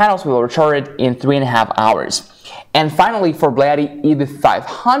 solar panels, we will recharge it in 3.5 hours. And finally, for BLUETTI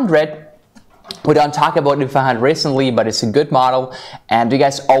EB500, we don't talk about EB500 recently, but it's a good model. And do you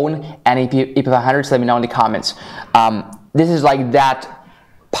guys own any EB500s? Let me know in the comments. This is like that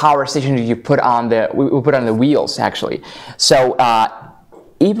power station that you put on we put on the wheels actually. So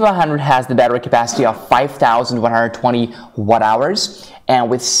EB500 has the battery capacity of 5120 watt-hours, and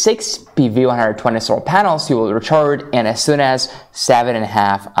with 6 PV120 solar panels, you will recharge in as soon as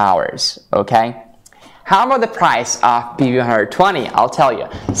 7.5 hours. Okay. How about the price of PV120? I'll tell you.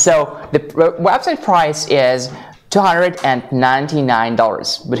 So the website price is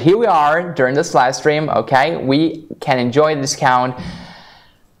 $299, but here we are during this live stream. Okay, we can enjoy the discount.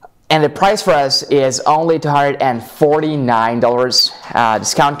 And the price for us is only $249.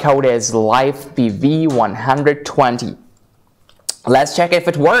 Discount code is LIVEPV120. Let's check if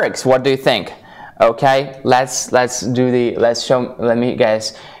it works. What do you think? Okay, let me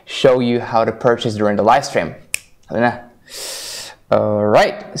guys show you how to purchase during the live stream. All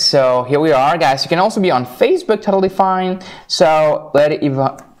right, so here we are, guys. You can also be on Facebook, totally fine. So BLUETTI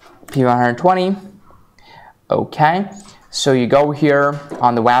EB120. Okay. So you go here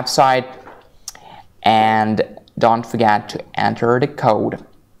on the website and don't forget to enter the code.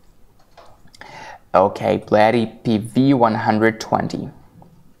 Okay, BLUETTI PV120.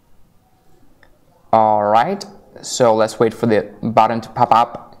 All right, so let's wait for the button to pop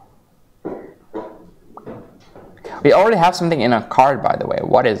up. We already have something in a card, by the way.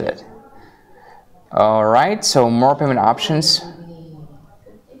 What is it? All right, so more payment options.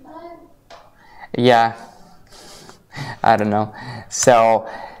 Yeah, I don't know. So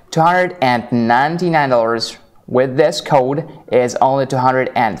 $299 with this code is only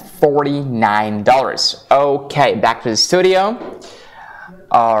 $249. Okay, back to the studio.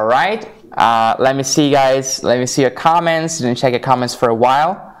 All right, let me see, guys. Let me see your comments. Didn't check your comments for a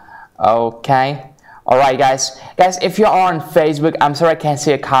while. Okay. All right, guys. If you're on Facebook, I'm sorry I can't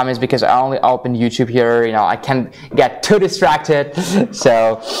see your comments because I only opened YouTube here. You know, I can't get too distracted.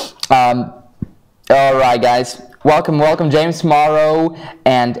 So, all right, guys. Welcome, James Morrow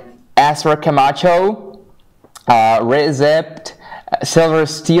and Ezra Camacho, Rezipped, Silver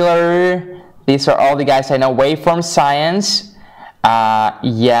Steeler. These are all the guys I know. Waveform Science.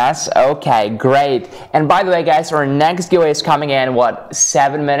 Yes, okay, great. And by the way, guys, our next giveaway is coming in, what,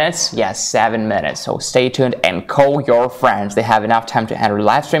 7 minutes? Yes, 7 minutes. So stay tuned and call your friends. They have enough time to enter the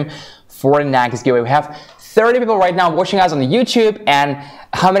live stream for the next giveaway. We have 30 people right now watching us on the YouTube, and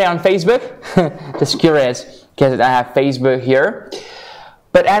how many on Facebook? Just curious, because I have Facebook here.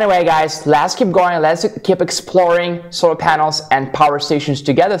 But anyway, guys, let's keep going. Let's keep exploring solar panels and power stations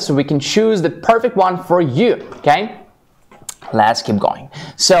together so we can choose the perfect one for you, okay? Let's keep going.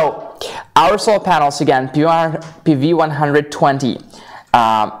 So our solar panels, again, PV120.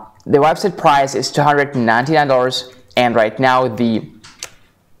 The website price is $299, and right now the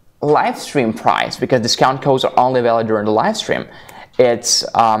live stream price, because discount codes are only valid during the live stream, it's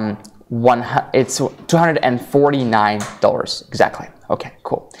 $249 exactly. Okay,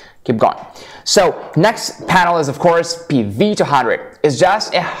 cool. Keep going. So next panel is, of course, PV200. It's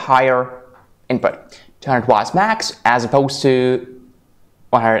just a higher input. 200 watts max as opposed to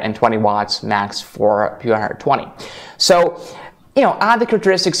 120 watts max for PV120. So, you know, other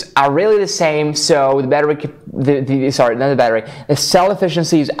characteristics are really the same. So the battery, the cell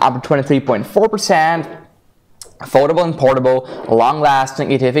efficiency is up to 23.4%. Affordable and portable, long-lasting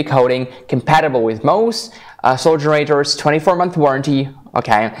ETFE coating, compatible with most solar generators, 24-month warranty.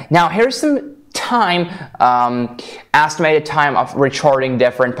 Okay, now here's some time, estimated time of recharging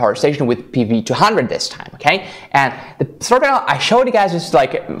different power station with PV200 this time, okay? And the solar panel I showed you guys just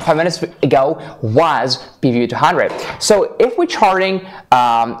like 5 minutes ago was PV200. So if we're charging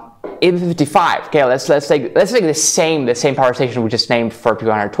EB55, okay, let's take the same power station we just named for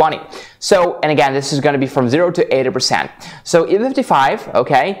PV120. So, and again, this is going to be from 0 to 80%. So EB55,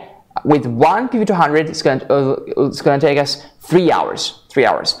 okay, with one PV200, it's going to take us 3 hours. 3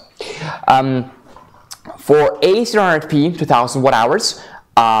 hours. For A700P, 2000 watt hours,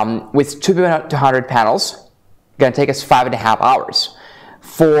 with two PV200 panels, going to take us 5.5 hours.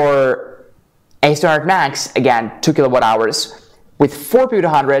 For A700 Max, again, 2 kilowatt hours, with 4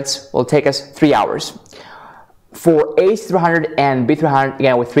 PV200s, will take us 3 hours. For A300 and B300,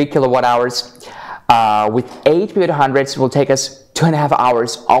 again, with 3 kilowatt hours, with 8 PV200s, will take us 2.5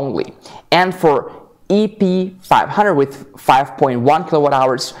 hours only. And for EP500 with 5.1 kilowatt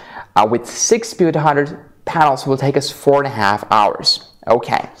hours, with 6 PV200 panels, will take us 4.5 hours.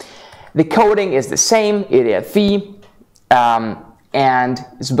 Okay, the coating is the same, ETFE, and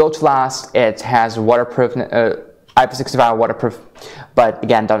it's built to last. It has waterproof, IP65 waterproof, but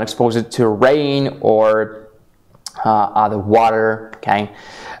again, don't expose it to rain or other water. Okay,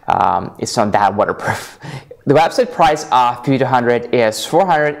 it's not that waterproof. The website price of PV200 is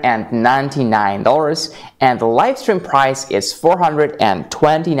 $499, and the live stream price is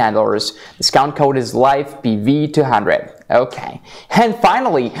 $429. Discount code is LIVEPV200. Okay, and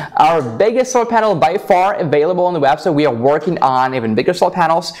finally, our biggest solar panel by far available on the website. We are working on even bigger solar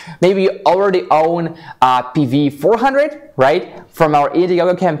panels. Maybe you already own PV400, right? From our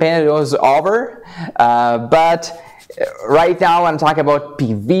Indiegogo campaign, it was over, but right now I'm talking about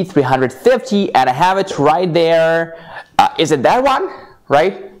PV350, and I have it right there. Is it that one,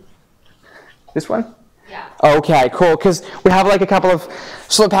 right? This one? Yeah. Okay, cool, because we have like a couple of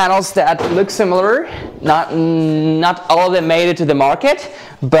solar panels that look similar. Not all of them made it to the market,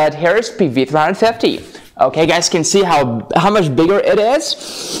 but here's PV350. Okay, guys can see how much bigger it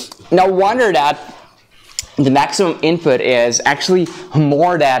is. No wonder that the maximum input is actually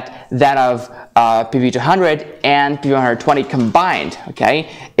more than that of PV200 and PV120 combined. Okay,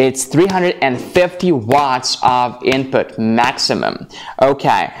 it's 350 watts of input maximum.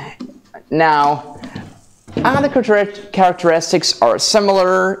 Okay, now other characteristics are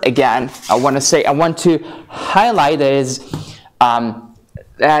similar. Again, I want to highlight that is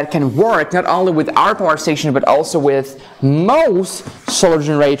that can work not only with our power station but also with most solar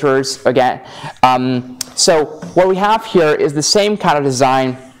generators. Again, so what we have here is the same kind of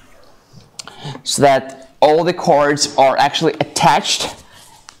design, so that all the cords are actually attached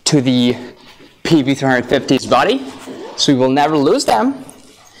to the PV350's body, so we will never lose them.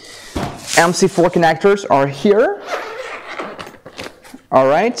 MC4 connectors are here. All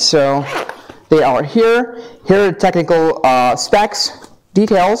right, so they are here. Here are technical specs,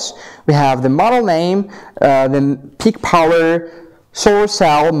 details. We have the model name, the peak power, solar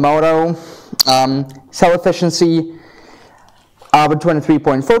cell, moto, cell efficiency, with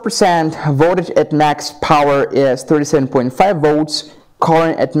 23.4%. Voltage at max power is 37.5 volts.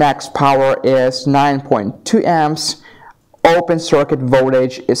 Current at max power is 9.2 amps. Open circuit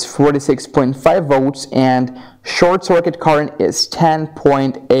voltage is 46.5 volts, and short circuit current is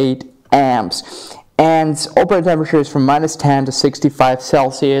 10.8 amps. And operating temperature is from -10 to 65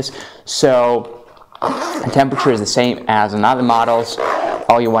 Celsius. So the temperature is the same as in other models.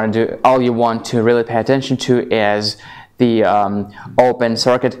 All you want to really pay attention to is the open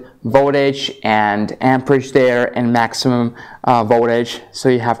circuit voltage and amperage there, and maximum voltage. So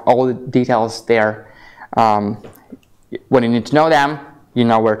you have all the details there. When you need to know them, you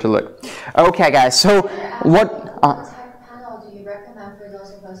know where to look. Okay, guys. So what type of panel do you recommend for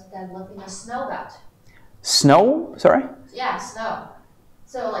those of us that live in a snow belt? Snow? Sorry. Yeah, snow.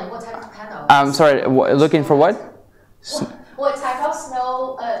 So like, what type of panel? Sorry. Looking for what? What type of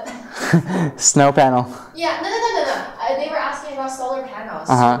snow? Snow panel. Yeah, no. They were asking about solar panels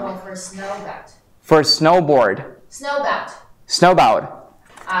for snow belt. For snowboard. Snow belt. Snow belt.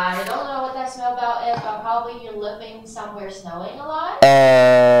 I don't know what that snow belt is, but probably you're living somewhere snowing a lot.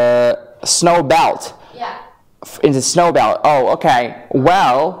 Snow belt. Yeah. In the snow belt. Oh, okay.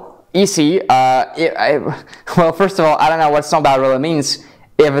 Well, easy. Well, first of all, I don't know what snow belt really means.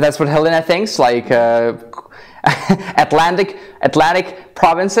 If that's what Helena thinks, like Atlantic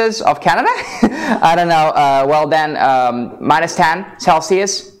provinces of Canada. I don't know. Well, then -10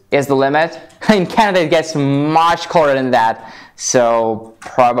 Celsius is the limit. In Canada, it gets much colder than that. So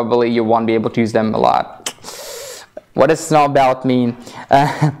probably you won't be able to use them a lot. What does snow belt mean?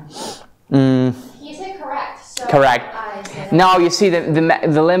 You said correct. So correct. No, you see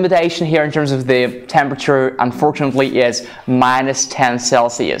the limitation here in terms of the temperature, unfortunately, is -10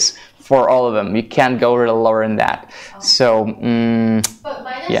 Celsius for all of them. You can't go really lower than that. So, but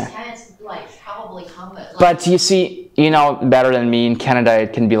 -10 is like probably common. Like, but you see, you know better than me. In Canada,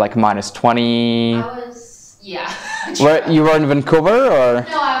 it can be like -20. Yeah. Where, you were in Vancouver, or?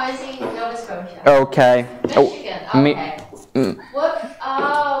 No, I was in Nova Scotia. Okay. Michigan. Okay. What?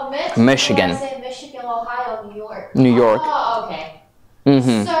 Oh, Michigan. I say Michigan, Ohio, New York. New York. Oh, okay.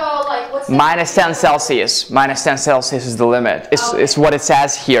 Mm-hmm. So, like, what's the -10 Celsius. -10 Celsius is the limit. It's what it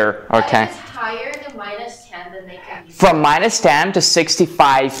says here. Okay. If it's higher than -10, then they can use from -10 to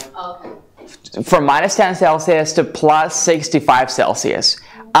 65. Okay. From -10 Celsius to +65 Celsius.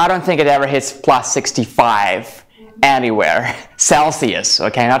 I don't think it ever hits +65 anywhere. Celsius,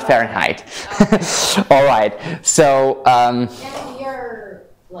 okay, not Fahrenheit. Okay. All right. So. And you're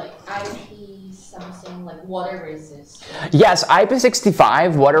like IP something like water resistant. Yes,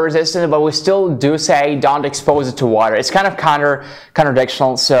 IP65 water resistant, but we still do say don't expose it to water. It's kind of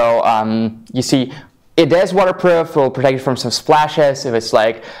contradictional. So you see, it is waterproof. Will protect you from some splashes if it's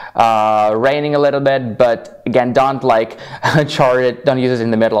like raining a little bit. But again, don't like charge it. Don't use it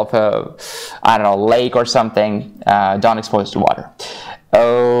in the middle of a, I don't know, lake or something. Don't expose it to water.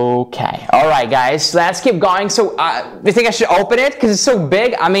 Okay. All right, guys. Let's keep going. So, do you think I should open it because it's so big?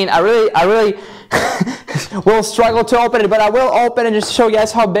 I mean, I really will struggle to open it, but I will open it just to show you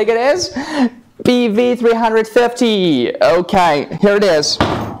guys how big it is. PV350. Okay, here it is.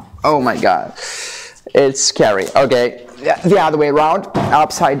 Oh my God. It's scary. Okay, the other way around,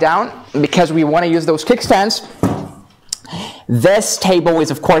 upside down, because we want to use those kickstands. This table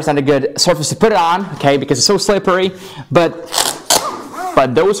is, of course, not a good surface to put it on, okay, because it's so slippery. But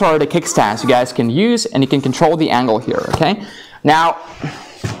those are the kickstands you guys can use, and you can control the angle here, okay? Now,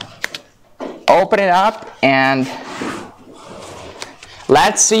 open it up, and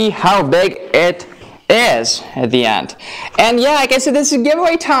let's see how big it is at the end. And yeah, I guess this is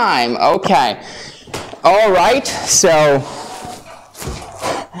giveaway time. Okay. All right, so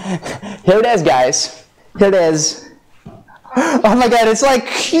here it is, guys. Here it is. Oh my God, it's like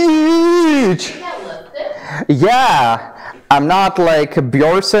huge. Yeah, I'm not like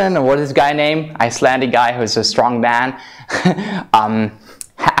Bjornsson, or what is this guy name? Icelandic guy who's a strong man.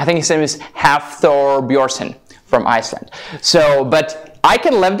 I think his name is Hafthor Bjornsson from Iceland. So, but I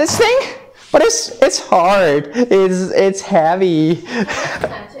can lift this thing, but it's hard. It's heavy.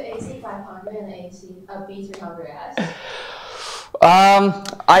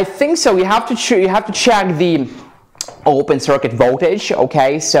 I think so. You have to check the open circuit voltage.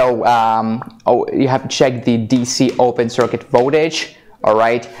 Okay, so you have to check the DC open circuit voltage. All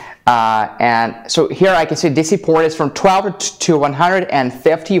right, And so here I can see DC port is from 12 to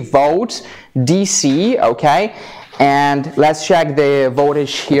 150 volts DC, okay? And let's check the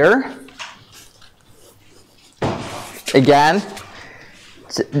voltage here. Again,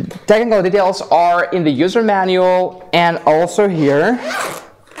 technical details are in the user manual and also here.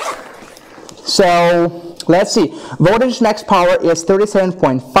 So let's see, voltage next power is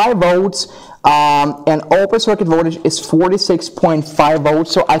 37.5 volts and open circuit voltage is 46.5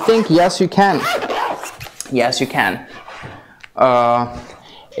 volts. So I think yes you can. Yes you can.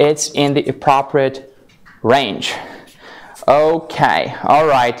 It's in the appropriate range. Okay, all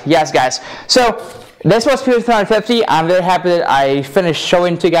right, yes guys. So this was P250. I'm very happy that I finished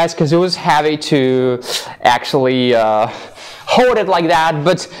showing to you guys because it was heavy to actually hold it like that,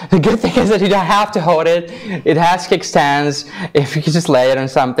 but the good thing is that you don't have to hold it. It has kickstands if you can just lay it on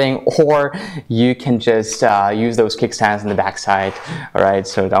something, or you can just use those kickstands on the back side. All right,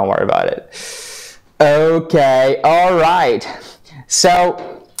 so don't worry about it. Okay, all right.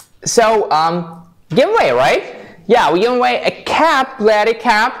 So giveaway, right? Yeah, we give away a cap, BLUETTI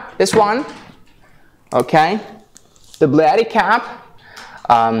cap, this one. Okay, the BLUETTI cap.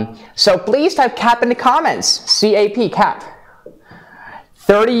 So please type cap in the comments. CAP, cap.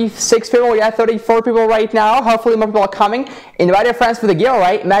 36 people, yeah, 34 people right now. Hopefully more people are coming. Invite your friends for the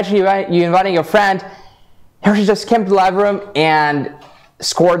giveaway. Imagine you inviting your friend. Here she just came to the live room and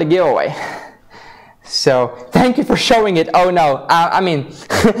scored the giveaway. So thank you for showing it. Oh no, I mean,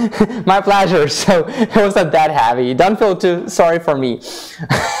 my pleasure. So it wasn't that heavy. Don't feel too sorry for me.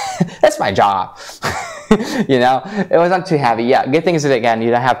 That's my job. You know, it wasn't too heavy. Yeah, good thing is that again,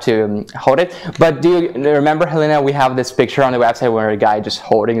 you don't have to hold it. But do you remember, Helena, we have this picture on the website where a guy just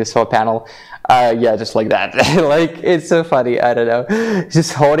holding the solar panel. Yeah, just like that. Like, it's so funny. I don't know.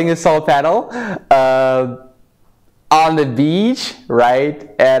 Just holding the solar panel on the beach, right?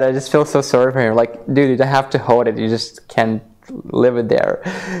 And I just feel so sorry for him. Like, dude, you don't have to hold it. You just can't leave it there.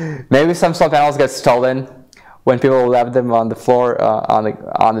 Maybe some solar panels get stolen when people left them on the floor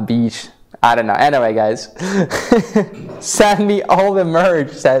on the beach. I don't know. Anyway, guys, send me all the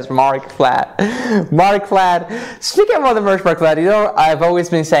merch, says Mark Flat. Mark Flat. Speaking about the merch, Mark Flat, you know, I've always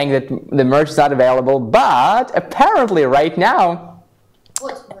been saying that the merch is not available, but apparently right now,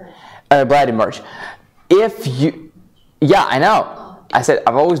 What's merch? BLUETTI merch. If you, yeah, I know. I said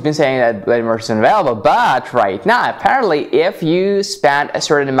I've always been saying that BLUETTI merch isn't available, but right now, apparently, if you spend a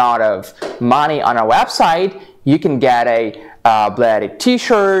certain amount of money on our website, you can get a BLUETTI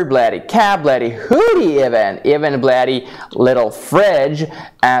t-shirt, BLUETTI cap, BLUETTI hoodie, even a BLUETTI little fridge,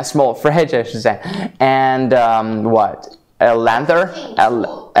 small fridge I should say, and what? A lantern,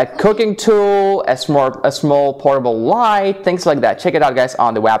 a cooking tool, a small portable light, things like that. Check it out, guys,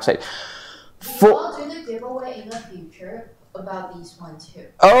 on the website. We'll do the giveaway in the future about these ones too.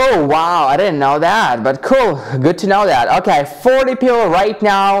 Oh wow, I didn't know that, but cool, good to know that. Okay, 40 people right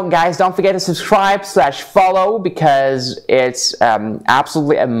now. Guys, don't forget to subscribe/follow because it's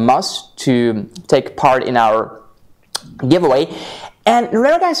absolutely a must to take part in our giveaway. And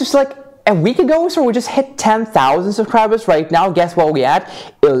remember, guys, just like a week ago, so we just hit 10,000 subscribers. Right now, guess what we at?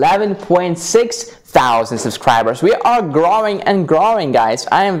 11.6 thousand subscribers. We are growing and growing, guys.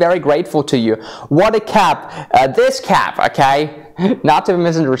 I am very grateful to you. What a cap. This cap, okay? Not to be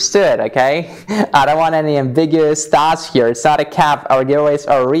misunderstood, okay? I don't want any ambiguous thoughts here. It's not a cap. Our giveaways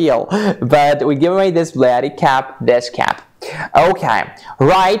are real. But we give away this BLUETTI cap, this cap. Okay,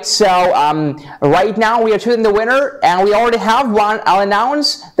 right, so right now we are choosing the winner, and we already have one. I'll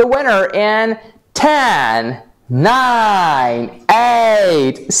announce the winner in 10, 9,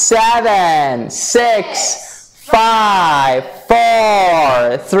 8, 7, 6, 5,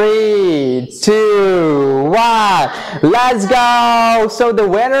 4, 3, 2, 1. Let's go! So the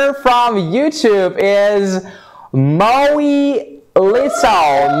winner from YouTube is Moe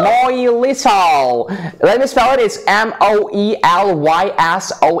Lysol. Let me spell it. It's MOELYSOL.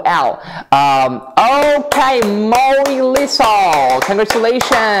 Okay, Moe Lysol.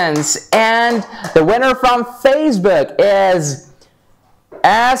 Congratulations. And the winner from Facebook is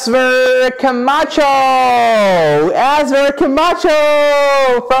Asver Camacho. Asver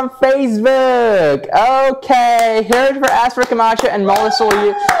Camacho from Facebook. Okay, here's for Asver Camacho and Moe Lysol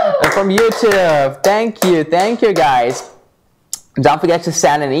from YouTube. Thank you guys. Don't forget to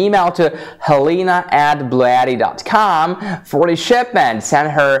send an email to helena@bluetti.com for the shipment. Send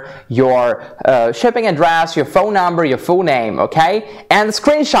her your shipping address, your phone number, your full name, okay? And the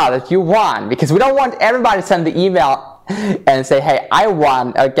screenshot that you won, because we don't want everybody to send the email and say, hey, I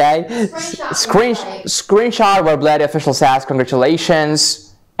won, okay? Screenshot where BLUETTI official says,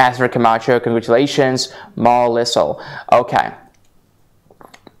 congratulations, Asver Camacho, congratulations, Moe Lysol. Okay.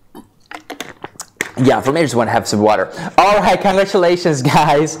 Yeah, for me, I just want to have some water. All right, congratulations,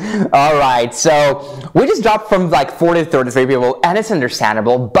 guys. All right, so we just dropped from like 40 to 33 people, and it's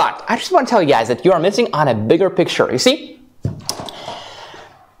understandable, but I just want to tell you guys that you are missing on a bigger picture. You see?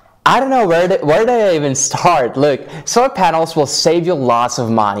 I don't know where to even start. Look, solar panels will save you lots of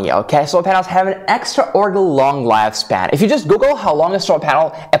money, okay? Solar panels have an extraordinarily long lifespan. If you just Google how long a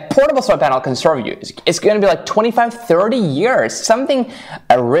portable solar panel can serve you, it's going to be like 25, 30 years. Something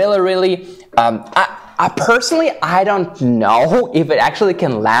really, I personally, I don't know if it actually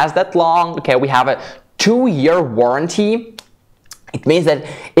can last that long. Okay, we have a 2-year warranty. It means that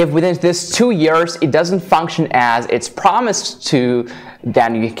if within this 2 years it doesn't function as it's promised to,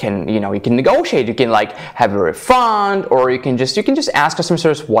 then you can negotiate. You can like have a refund, or you can just ask customer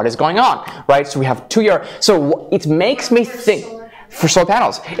service what is going on, right? So we have 2 year. So it makes me think for solar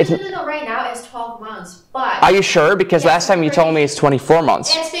panels. No, right now it's 12 months. But are you sure? Because last time you told me it's 24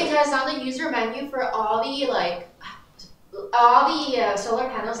 months. It's because on the user menu for all the solar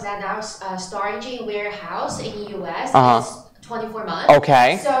panels that now storage in warehouse in the US. It's 24 months.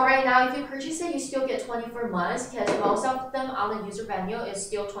 Okay. So right now, if you purchase it, you still get 24 months because most of them on the user menu is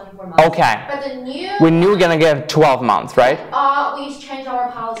still 24 months. Okay. But the new... We're gonna get 12 months, right? We changed our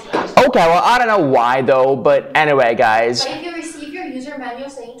policy. Okay, well, I don't know why though, but anyway, guys. But if you receive your user menu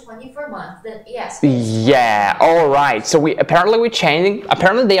saying 24 months, then yes. Yeah, all right. So apparently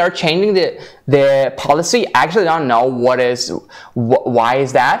they are changing the policy. I actually don't know why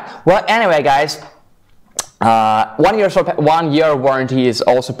is that. Well, anyway, guys. 1 year warranty is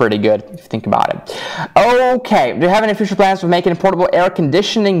also pretty good if you think about it. Okay, do you have any future plans for making a portable air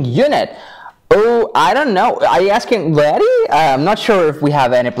conditioning unit? Oh, I don't know. Are you asking BLUETTI? I'm not sure if we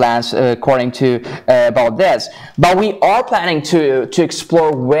have any plans according to about this, but we are planning to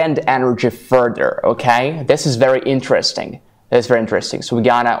explore wind energy further. Okay, this is very interesting. That's very interesting. So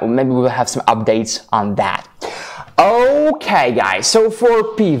maybe we'll have some updates on that. Okay, guys. So for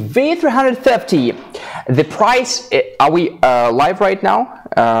PV350, the price. Are we live right now?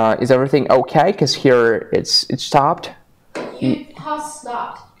 Is everything okay? Because here it's stopped. You have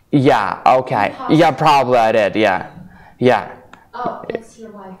stopped. Yeah. Okay. Yeah. Probably I did. Yeah. Oh, it's your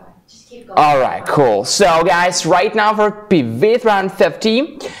Wi-Fi. Just keep going. All right. Cool. So, guys, right now for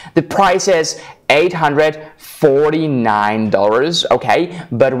PV350, the price is $849, okay,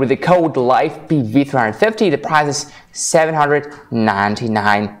 but with the code LIVEPV350, the price is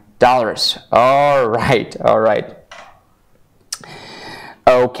 $799. All right.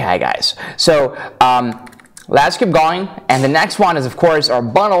 Okay, guys. So let's keep going, and the next one is, of course, our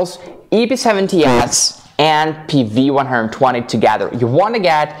bundles EB70S and PV120 together. You want to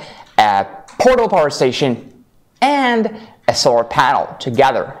get a portable power station and a solar panel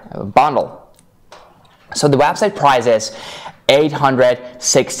together, a bundle. So the website price is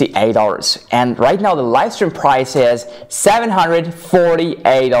 $868, and right now the live stream price is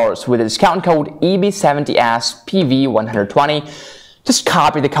 $748 with a discount code EB70S PV120. Just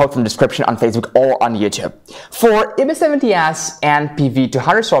copy the code from the description on Facebook or on YouTube. For EB70S and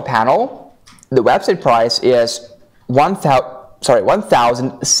PV200 solar panel, the website price is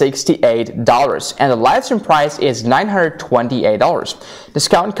 $1,068, and the live stream price is $928.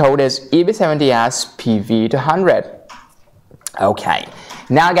 Discount code is EB70S PV200. Okay,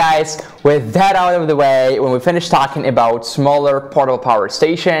 now guys, with that out of the way, when we finish talking about smaller portable power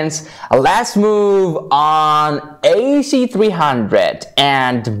stations, let's move on AC300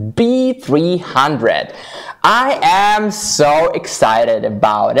 and B300. I am so excited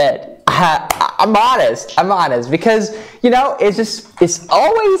about it. I'm honest, because it always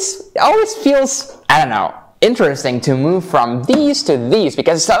feels, I don't know, interesting to move from these to these,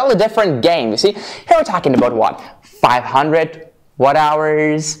 because it's totally different game. You see, here we're talking about what, 500 watt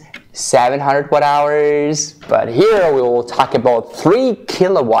hours, 700 watt hours, but here we will talk about 3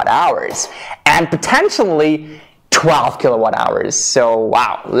 kilowatt hours and potentially 12 kilowatt hours. So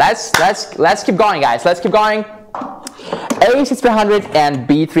wow, let's keep going, guys. Let's keep going. AC300 and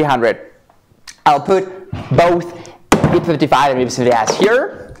B300. I'll put both EB55 and EB70S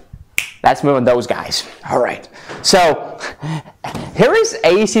here. Let's move on those guys. All right. So here is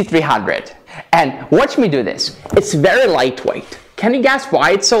AC300, and watch me do this. It's very lightweight. Can you guess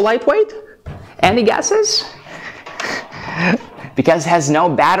why it's so lightweight? Any guesses? Because it has no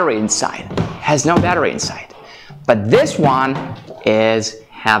battery inside. But this one is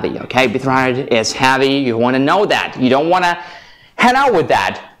heavy, okay? B300 is heavy. You want to know that. You don't want to hang out with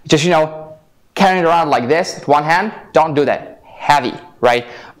that. Just, carrying it around like this with one hand. Don't do that. Heavy, right?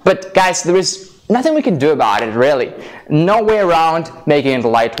 But guys, there is nothing we can do about it, really. No way around making it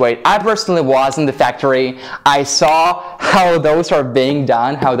lightweight. I personally was in the factory. I saw how those are being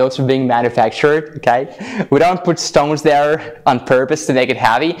done, how those are being manufactured, okay? We don't put stones there on purpose to make it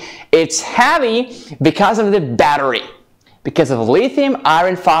heavy. It's heavy because of the battery, because of lithium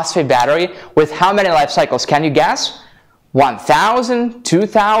iron phosphate battery with how many life cycles? Can you guess? 1,000,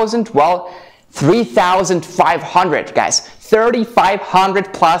 2,000, well, 3,500, guys.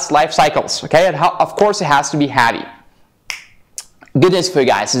 3,500 plus life cycles, okay? And of course, it has to be heavy. Good news for you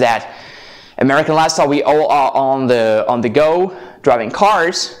guys is that American lifestyle, we all are on the go driving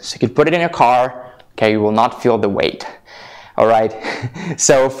cars, so you can put it in your car, okay? You will not feel the weight, all right?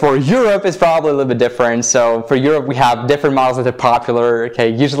 So for Europe, it's probably a little bit different. So for Europe, we have different models that are popular, okay?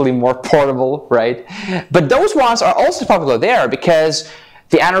 Usually more portable, right? But those ones are also popular there because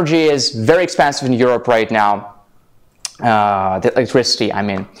the energy is very expensive in Europe right now. The electricity, I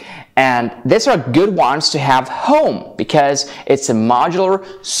mean. And these are good ones to have home because it's a modular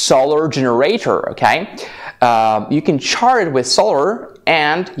solar generator, okay? You can charge it with solar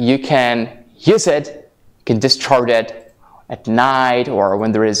and you can use it, you can discharge it at night or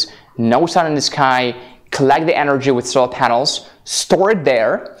when there is no sun in the sky, collect the energy with solar panels, store it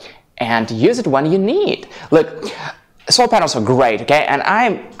there, and use it when you need. Look, solar panels are great, okay, and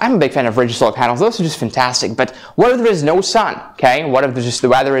I'm a big fan of rigid solar panels. Those are just fantastic. But what if there is no sun, okay? What if the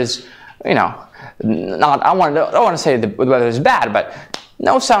weather is, you know, not? I don't want to say the weather is bad, but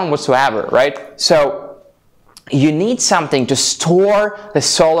no sun whatsoever, right? So you need something to store the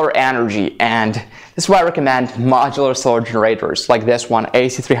solar energy, and this is why I recommend modular solar generators like this one,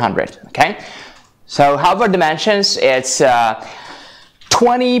 AC300. Okay, so how about dimensions? It's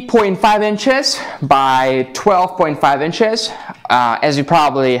 20.5 inches by 12.5 inches. As you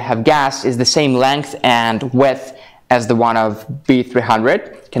probably have guessed, is the same length and width as the one of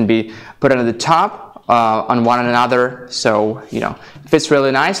B300. Can be put on the top on one another, so you know fits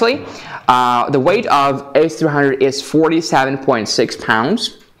really nicely. The weight of A300 is 47.6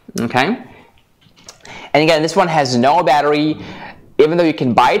 pounds. Okay, and again, this one has no battery. Even though you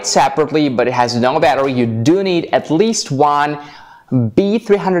can buy it separately, but it has no battery, you do need at least one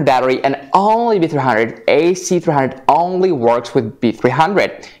B300 battery, and only B300. AC300 only works with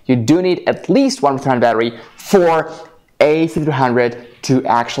B300. You do need at least one B300 battery for AC300 to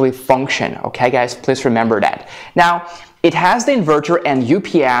actually function. Okay, guys, please remember that. Now, it has the inverter and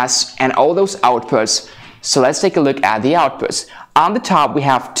UPS and all those outputs. So let's take a look at the outputs. On the top, we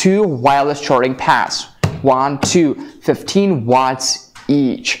have two wireless charging pads. 1, 2, 15 watts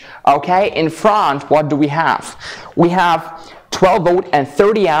each. Okay, in front, what do we have? We have 12 volt and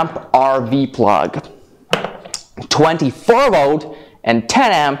 30 amp RV plug, 24 volt and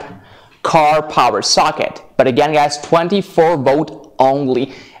 10 amp car power socket. But again, guys, 24 volt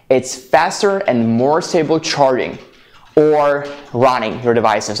only. It's faster and more stable charging or running your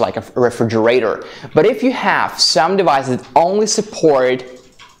devices like a refrigerator. But if you have some devices that only support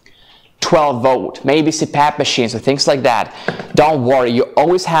 12 volt, maybe CPAP machines or things like that, don't worry, you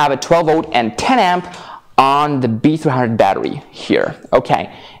always have a 12 volt and 10 amp on the B300 battery here.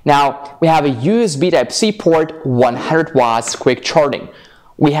 Okay, now we have a USB Type-C port, 100 watts quick charging.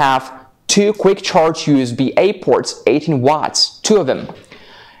 We have two quick charge USB-A ports, 18 watts, two of them.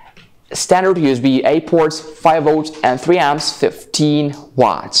 Standard USB-A ports, 5 volts and 3 amps, 15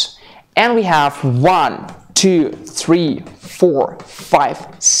 watts. And we have 1, 2, 3, 4, 5,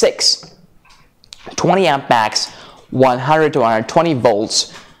 6, 20 amp max, 100 to 120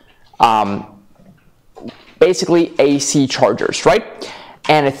 volts, basically AC chargers, right?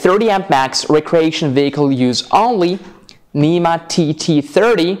 And a 30 amp max recreation vehicle use only, NEMA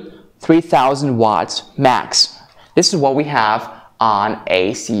TT30, 3000 watts max. This is what we have on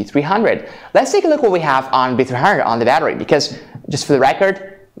AC300. Let's take a look what we have on B300 on the battery, because just for the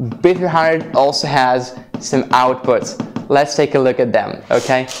record, B300 also has some outputs. Let's take a look at them,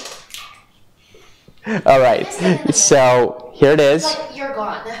 okay? All right, so here it is. Like you're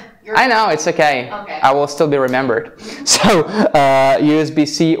gone. I know, it's okay. Okay. I will still be remembered. So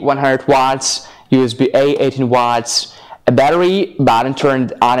USB-C 100 watts, USB-A 18 watts, a battery button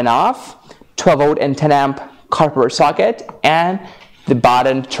turned on and off, 12 volt and 10 amp car power socket, and the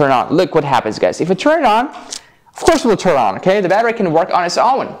button turn on. Look what happens, guys. If I turn it on, of course it will turn on, okay? The battery can work on its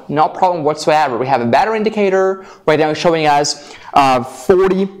own, no problem whatsoever. We have a battery indicator right now showing us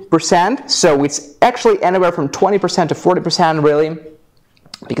 40%, so it's actually anywhere from 20% to 40% really,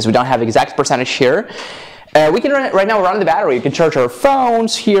 because we don't have exact percentage here. We can right now run the battery. You can charge our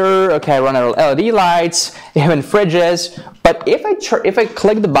phones here, okay, run our LED lights, even fridges. But if I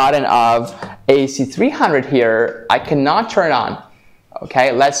click the button of AC300 here, I cannot turn on.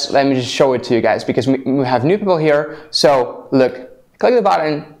 Okay, let me just show it to you guys because we have new people here. So look, click the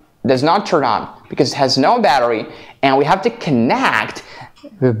button, does not turn on because it has no battery, and we have to connect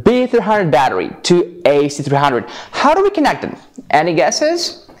the B300 battery to AC300. How do we connect them? Any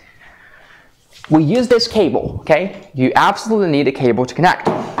guesses? We use this cable, okay? You absolutely need a cable to connect.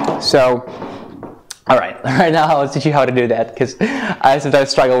 So, all right now I'll teach you how to do that because I sometimes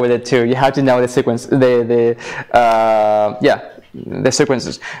struggle with it too. You have to know the sequence, the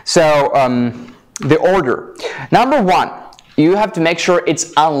sequences. So, the order. Number one, you have to make sure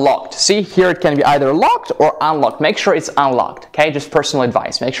it's unlocked. See, here it can be either locked or unlocked. Make sure it's unlocked, okay? Just personal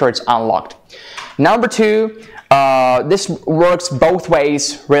advice. Make sure it's unlocked. Number two, this works both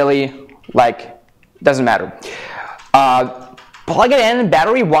ways, really, like, doesn't matter. Plug it in,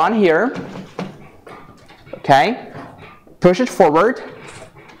 battery 1 here, okay? Push it forward.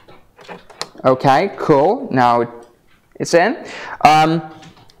 Okay, cool. Now it's in.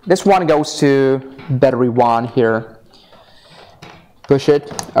 This one goes to battery 1 here. Push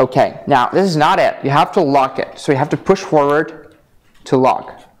it. Okay, now this is not it. You have to lock it. So you have to push forward to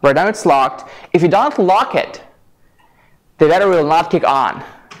lock. Right now it's locked. If you don't lock it, the battery will not kick on.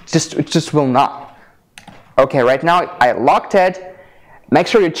 It just will not. Okay, right now I locked it. Make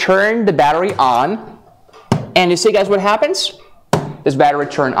sure you turn the battery on. And you see, guys, what happens? This battery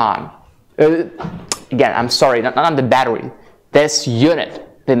turned on. Again, I'm sorry, not the battery. This unit,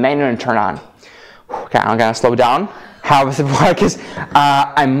 the main unit turned on. Okay, I'm gonna slow down. How does it work? Is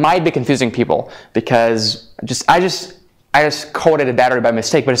I might be confusing people because I just coded a battery by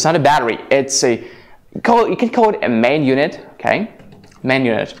mistake, but it's not a battery. It's a you can call it a main unit. Okay, main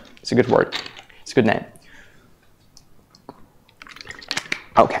unit. It's a good word. It's a good name.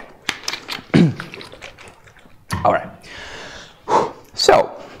 Okay. All right.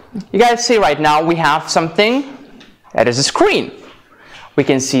 So you guys see right now we have something that is a screen. We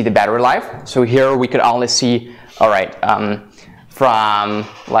can see the battery life. So here we could only see, all right, from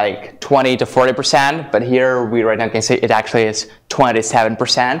like 20 to 40%, but here we right now can see it actually is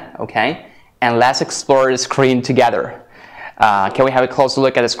 27%, okay? And let's explore the screen together. Can we have a closer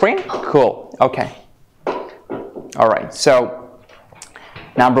look at the screen? Cool, okay. All right, so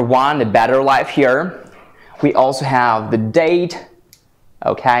number one, the battery life here. We also have the date,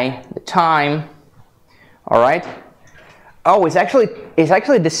 okay, the time, all right? Oh, it's actually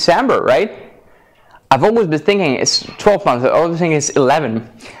December, right? I've always been thinking it's 12 months. I always think it's 11.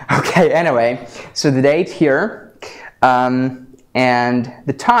 Okay, anyway, so the date here, and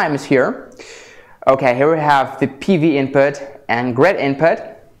the time is here. Okay, here we have the PV input and grid input.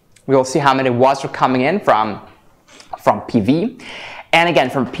 We will see how many watts are coming in from PV. And again,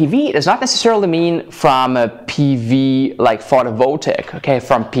 from PV, it does not necessarily mean from a PV like photovoltaic, okay,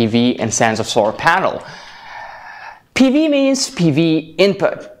 from PV in sense of solar panel. PV means PV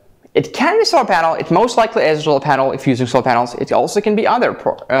input. It can be solar panel. It most likely is a solar panel if using solar panels. It also can be other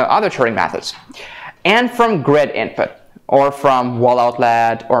charging methods. And from grid input, or from wall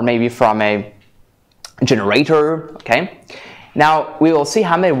outlet, or maybe from a generator, okay? Now, we will see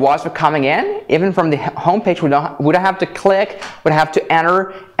how many watts are coming in. Even from the home page, we don't have to click, we don't have to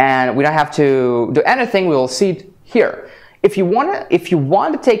enter, and we don't have to do anything. We will see it here. If you want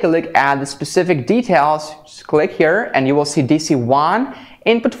to take a look at the specific details, just click here, and you will see DC1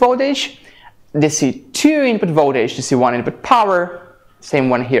 input voltage, DC2 input voltage, DC1 input power, same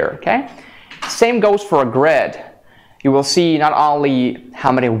one here, okay? Same goes for a grid. You will see not only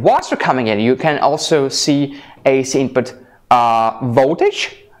how many watts are coming in, you can also see AC input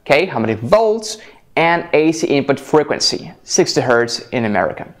voltage, okay, how many volts, and AC input frequency, 60 Hertz in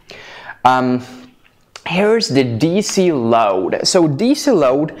America. Here's the DC load. So DC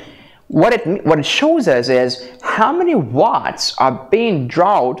load, what it shows us is how many watts are being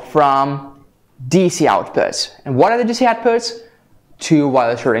drawn from DC outputs. And what are the DC outputs? 2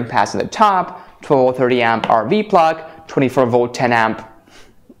 wireless charging pads on the top, 12 30 amp RV plug, 24 volt 10 amp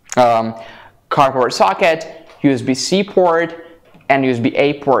car power socket, USB-C port, and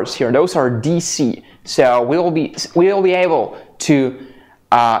USB-A ports here. Those are DC. So we will be able to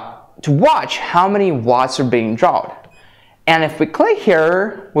watch how many watts are being drawn. And if we click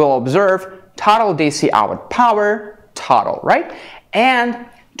here, we'll observe total DC output power, total, right? And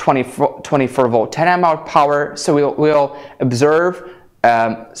 24 volt 10 amp hour power. So we'll observe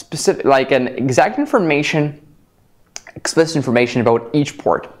specific, like an exact information, explicit information about each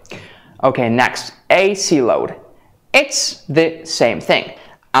port. Okay, next, AC load. It's the same thing.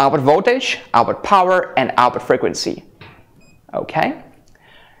 Output voltage, output power, and output frequency. Okay.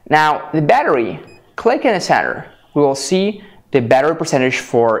 Now, the battery, click in the center. We will see the battery percentage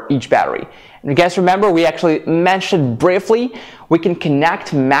for each battery. And you guys remember, we actually mentioned briefly, we can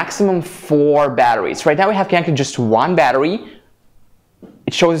connect maximum 4 batteries. Right now we have connected just 1 battery.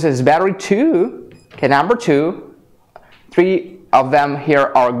 It shows us as battery 2, okay, number 2. 3 of them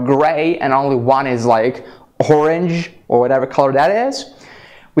here are gray and only 1 is like orange or whatever color that is.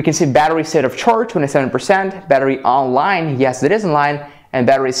 We can see battery state of charge, 27%, battery online, yes it is online, and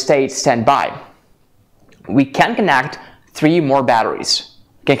battery state standby. We can connect 3 more batteries.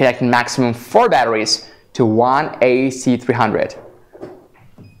 We can connect maximum 4 batteries to one AC300.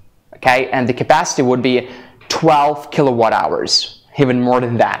 Okay, and the capacity would be 12 kilowatt hours, even more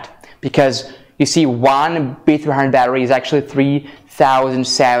than that, because you see one B300 battery is actually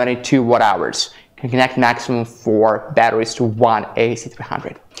 3072 watt hours. You can connect maximum 4 batteries to one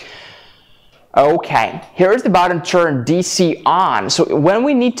AC300. Okay, here's the button turn DC on. So when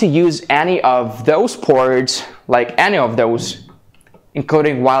we need to use any of those ports, like any of those,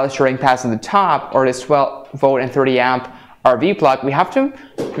 including wireless charging pads on the top or this 12 volt and 30 amp RV plug, we have to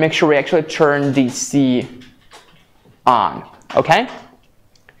make sure we actually turn DC on, okay?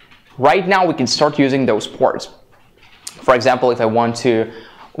 Right now we can start using those ports. For example, if I want to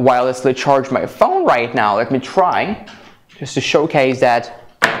wirelessly charge my phone right now, let me try, just to showcase that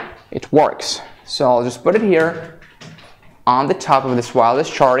it works. So I'll just put it here on the top of this wireless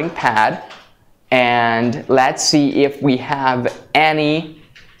charging pad, and let's see if we have any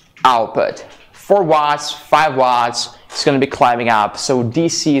output. 4 watts, 5 watts, it's going to be climbing up. So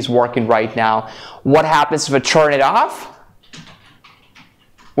DC is working right now. What happens if I turn it off?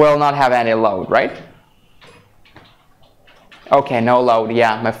 We'll not have any load, right? Okay, no load.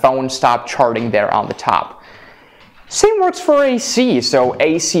 Yeah, my phone stopped charging there on the top. Same works for AC. So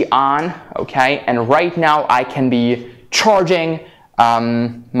AC on, okay, and right now I can be charging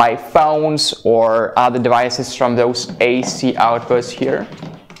my phones or other devices from those AC outputs here.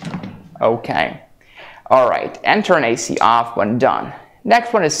 Okay, all right, and turn AC off when done.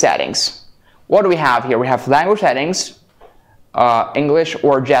 Next one is settings. What do we have here? We have language settings, English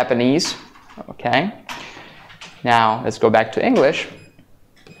or Japanese. Okay, now let's go back to English.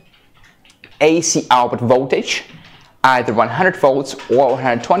 AC output voltage, either 100 volts or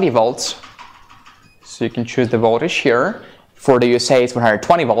 120 volts. So you can choose the voltage here. For the USA, it's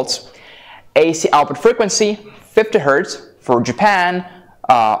 120 volts. AC output frequency, 50 Hertz for Japan,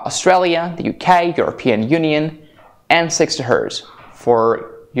 Australia, the UK, European Union, and 60 Hertz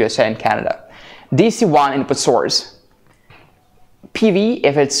for USA and Canada. DC1 input source. PV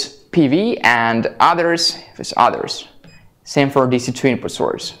if it's PV, and others if it's others. Same for DC2 input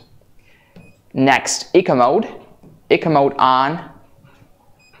source. Next, eco mode. Eco mode on.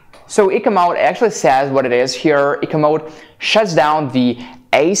 So eco mode actually says what it is here. Eco mode shuts down the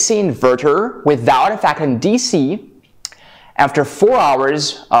AC inverter without affecting DC after 4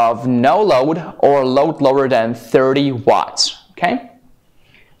 hours of no load or load lower than 30 watts, okay,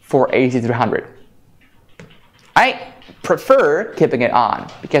 for AC300. I prefer keeping it on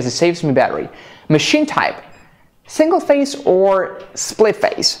because it saves me battery. Machine type, single phase or split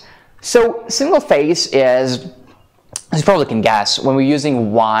phase. So single phase is, as you probably can guess, when we're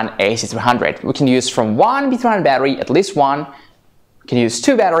using one AC300, we can use from one B300 battery, at least one. We can use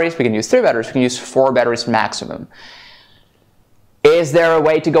 2 batteries, we can use 3 batteries, we can use 4 batteries maximum. Is there a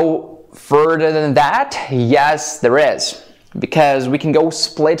way to go further than that? Yes, there is, because we can go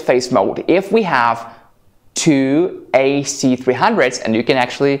split phase mode. If we have 2 AC300s, and you can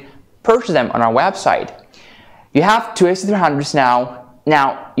actually purchase them on our website. You have 2 AC300s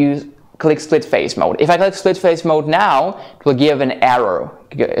now you click split phase mode. If I click split phase mode now, it will give an error.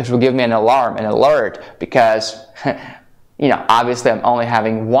 It will give me an alarm, an alert, because you know, obviously I'm only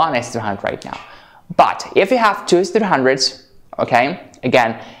having one AC300 right now. But if you have 2 AC300s, okay,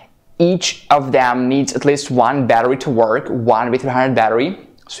 again, each of them needs at least 1 battery to work, 1 B300 battery.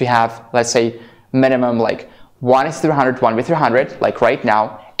 So you have, let's say, minimum like 1 AC300, 1 B300, like right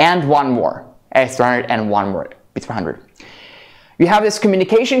now, and 1 more AC300 and 1 more B300. You have this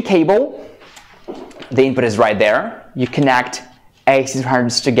communication cable. The input is right there. You connect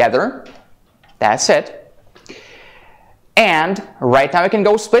AC300s together. That's it. And right now I can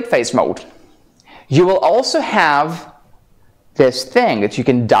go split phase mode. You will also have this thing that you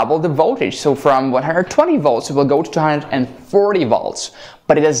can double the voltage. So from 120 volts, it will go to 240 volts.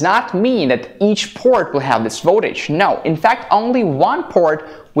 But it does not mean that each port will have this voltage. No, in fact, only one port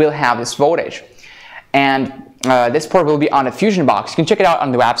will have this voltage. And this port will be on a Fusion box. You can check it out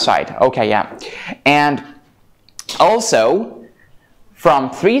on the website. Okay, yeah. And also, from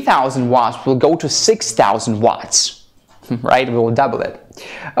 3,000 watts, we'll go to 6,000 watts. Right? We will double it.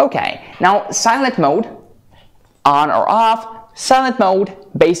 Okay, now silent mode, on or off. silent mode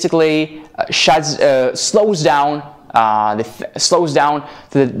basically slows down so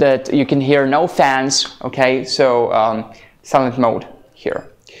that you can hear no fans. Okay, so silent mode here.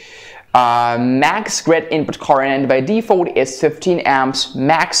 Max grid input current by default is 15 amps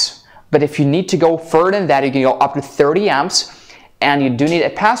max, but if you need to go further than that, you can go up to 30 amps, and you do need a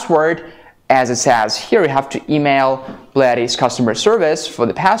password. As it says here, you have to email BLUETTI's customer service for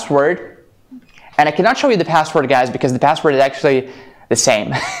the password. And I cannot show you the password, guys, because the password is actually the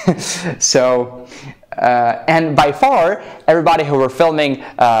same. So, and by far, everybody who were filming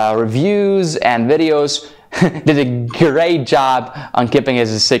reviews and videos did a great job on keeping it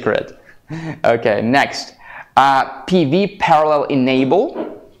a secret. Okay, next. PV parallel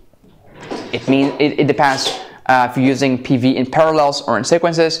enable. It means it depends if you're using PV in parallels or in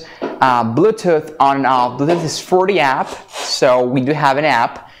sequences. Bluetooth on and off. Bluetooth is for the app, so we do have an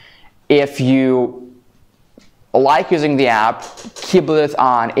app. If you like using the app, keep Bluetooth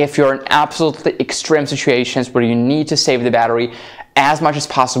on. If you're in absolutely extreme situations where you need to save the battery as much as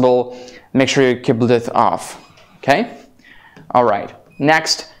possible, make sure you keep Bluetooth off. Okay? All right.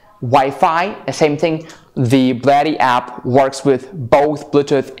 Next, Wi-Fi. The same thing. The BLUETTI app works with both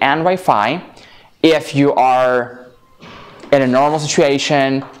Bluetooth and Wi-Fi. If you are in a normal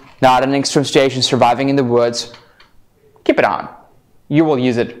situation, not in an extreme situation, surviving in the woods, keep it on. You will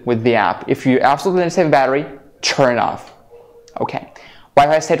use it with the app. If you absolutely need to save a battery, turn it off. Okay.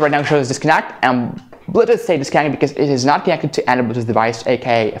 Wi-Fi state right now shows disconnect, and Bluetooth state disconnected because it is not connected to any Bluetooth device,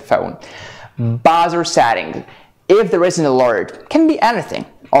 aka a phone. Buzzer settings. If there is an alert, can be anything.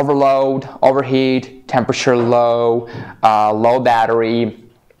 Overload, overheat, temperature low, low battery,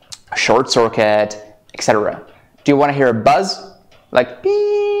 short circuit, etc. Do you want to hear a buzz? Like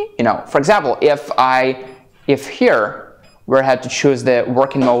beep, you know, for example, if here where I had to choose the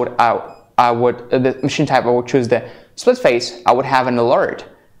working mode, the machine type, I would choose the split phase, I would have an alert.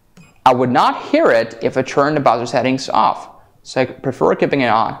 I would not hear it if I turn the buzzer settings off. So I prefer keeping it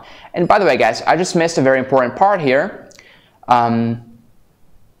on. And by the way, guys, I just missed a very important part here,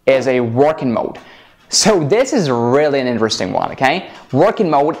 is a working mode. So this is really an interesting one, okay? Working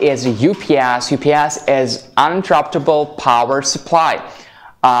mode is UPS. UPS is uninterruptible power supply.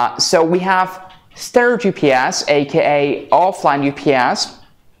 So we have standard UPS, aka offline UPS.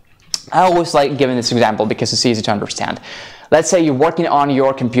 I always like giving this example because it's easy to understand. Let's say you're working on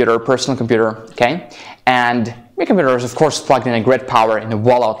your computer, personal computer, okay? And your computer is, of course, plugged in a grid power in a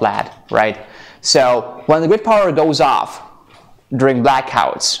wall outlet, right? So when the grid power goes off during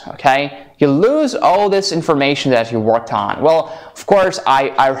blackouts, okay, you lose all this information that you worked on. Well, of course,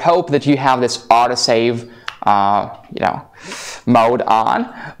 I hope that you have this autosave, mode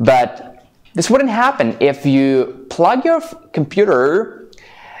on, but this wouldn't happen if you plug your computer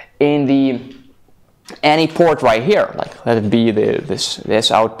in any port right here, like let it be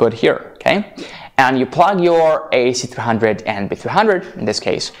this output here, okay? And you plug your AC300 and B300, in this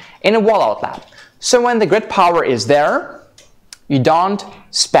case, in a wall outlet. So when the grid power is there, you don't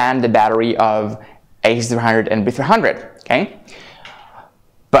spend the battery of AC300 and B300, okay?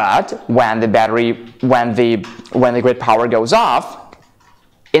 But when the grid power goes off,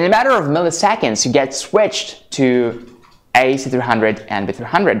 in a matter of milliseconds, you get switched to AC300 and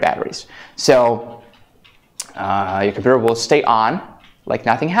B300 batteries. So your computer will stay on like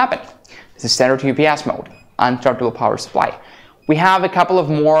nothing happened. This is standard UPS mode, uninterruptible power supply. We have a couple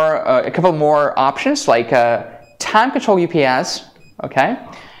more options like time control UPS, okay?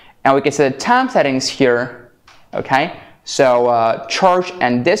 And we can set time settings here, okay? So charge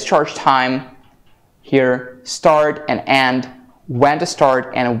and discharge time here, start and end, when to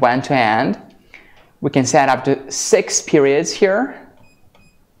start and when to end. We can set up to 6 periods here,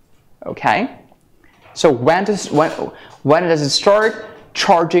 okay? So when does it start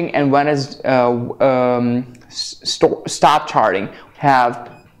charging and when is stop charging? We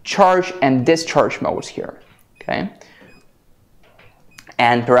have charge and discharge modes here, okay?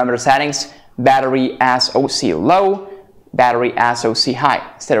 And parameter settings, battery SOC low, battery SOC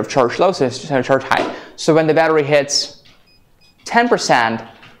high. Instead of charge low, so instead of charge high. So when the battery hits 10%,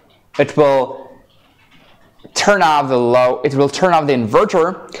 it will turn off the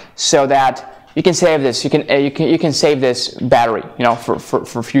inverter so that you can save this. You can save this battery, you know,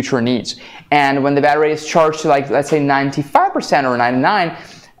 for future needs. And when the battery is charged to, like, let's say 95% or 99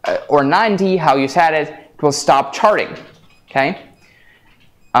 or 90, how you set it, it will stop charging. Okay.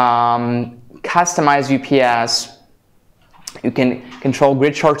 Customize UPS. You can control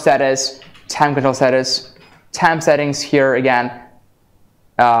grid charge status, time control status, time settings here again,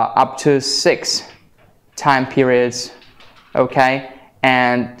 up to 6 time periods. Okay,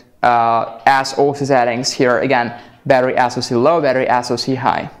 and SOC settings here again, battery SOC low, battery SOC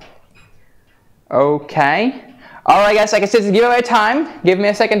high. Okay. All right, guys. I guess it's giveaway time. Give me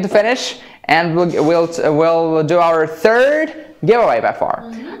a second to finish, and we'll do our third giveaway by far.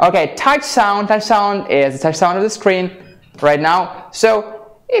 Okay. Touch sound. Touch sound is the touch sound of the screen right now.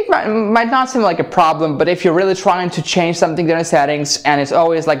 So it might not seem like a problem, but if you're really trying to change something in the settings and it's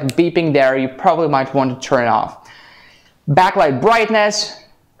always like beeping there, you probably might want to turn it off. Backlight brightness.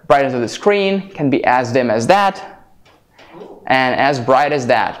 Brightness of the screen can be as dim as that and as bright as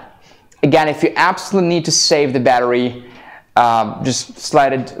that. Again, if you absolutely need to save the battery, just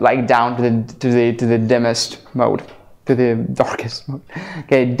slide it like down to the dimmest mode, to the darkest mode.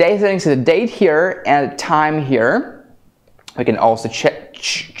 Okay, day settings is the date here and the time here. We can also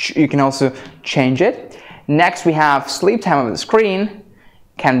change it. Next, we have sleep time of the screen.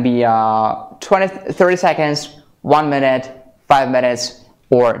 Can be 30 seconds, 1 minute, 5 minutes,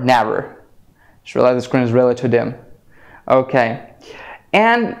 or never. Just realize the screen is really too dim. Okay.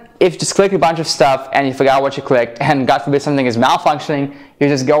 And if you just click a bunch of stuff and you forgot what you clicked, and God forbid something is malfunctioning, you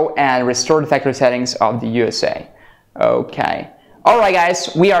just go and restore the factory settings of the USA. Okay. Alright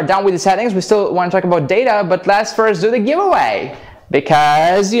guys, we are done with the settings. We still want to talk about data, but let's first do the giveaway.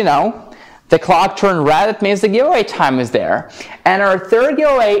 Because, you know, the clock turned red, it means the giveaway time is there. And our third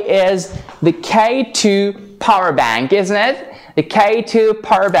giveaway is the K2 power bank, isn't it? The K2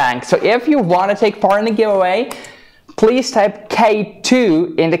 power bank. So if you want to take part in the giveaway, please type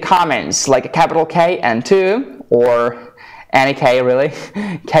K2 in the comments, like a capital K and 2, or any K really,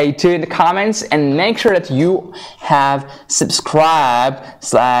 K2 in the comments, and make sure that you have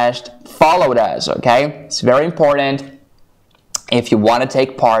subscribed/followed us, okay? It's very important if you want to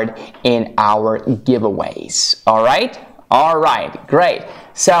take part in our giveaways, all right? All right, great.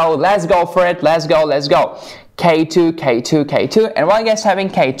 So let's go for it, let's go. K2, K2, K2, and while you guys having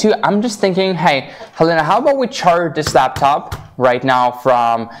K2, I'm just thinking, hey, Helena, how about we charge this laptop right now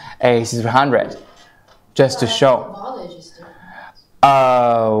from a 600 just to show.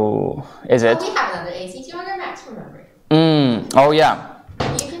 Oh, is it? Oh, we have another AC200 Max, remember? Oh yeah.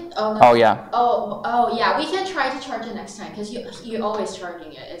 You can, oh, no. Oh yeah. Oh yeah, we can try to charge it next time, because you're always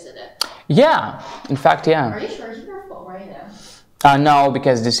charging it, isn't it? Yeah, in fact, yeah. Are you charging your phone right now? No,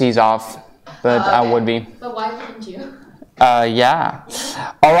 because the C is off. But okay. I would be. But why wouldn't you? Yeah.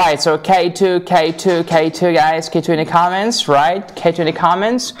 All right, so K2, K2, K2, guys. K2 in the comments, right? K2 in the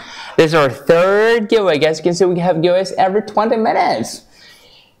comments. This is our third giveaway. Guys, you can see we have giveaways every 20 minutes.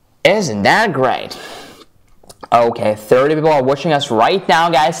 Isn't that great? Okay, 30 people are watching us right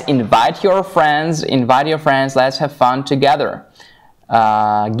now, guys. Invite your friends. Let's have fun together.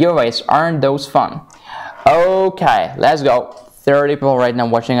 Giveaways, aren't those fun? Okay, let's go. 30 people right now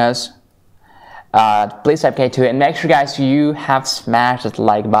watching us. Please type K2 and make sure, guys, you have smashed that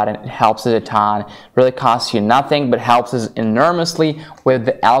like button. It helps us a ton. It really costs you nothing, but helps us enormously with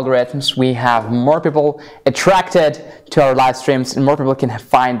the algorithms. We have more people attracted to our live streams, and more people can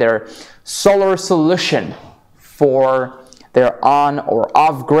find their solar solution for their on or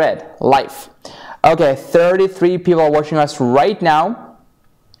off grid life. Okay, 33 people are watching us right now.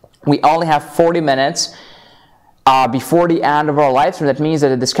 We only have 40 minutes. Before the end of our live stream. That means that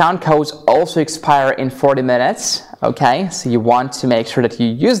the discount codes also expire in 40 minutes. Okay, so you want to make sure that you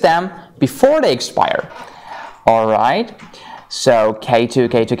use them before they expire. All right, so K2,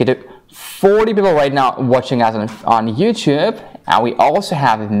 K2, K2. 40 people right now watching us on YouTube, and we also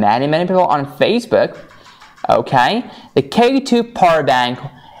have many people on Facebook. Okay, the K2 power bank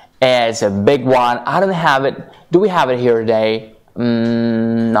is a big one. I don't have it. Do we have it here today?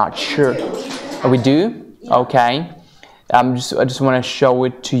 Not sure. Oh, we do? Okay, I just want to show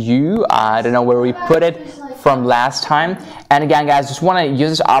it to you. I don't know where we put it from last time. And again, guys, just want to use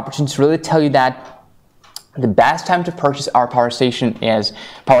this opportunity to really tell you that the best time to purchase our power stations is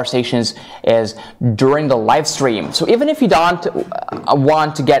during the live stream. So even if you don't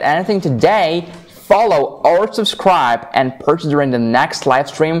want to get anything today, follow or subscribe and purchase during the next live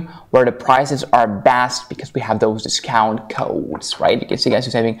stream where the prices are best, because we have those discount codes, right? You can see, guys,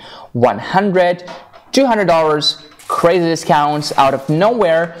 you're saving $100, $200, crazy discounts out of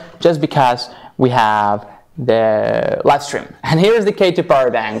nowhere just because we have the live stream. And here's the K2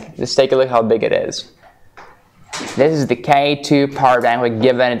 power bank. Just take a look how big it is. This is the K2 power bank. We're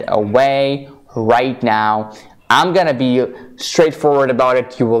giving it away right now. I'm gonna be straightforward about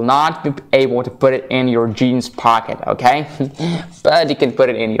it. You will not be able to put it in your jeans pocket, okay? But you can put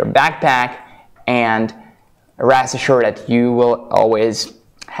it in your backpack, and rest assured that you will always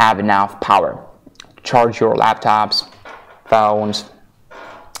have enough power. Charge your laptops, phones,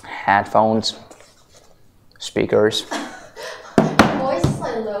 headphones, speakers. Voice is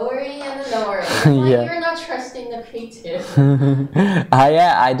like lowering and lowering. Yeah. You're not trusting the K2.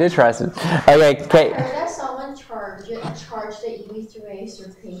 Yeah, I do trust it. Okay, I heard that someone charged the EB3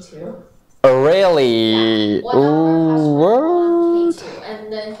 through K2. Oh, really? Yeah. One of our Ooh, customers on K2,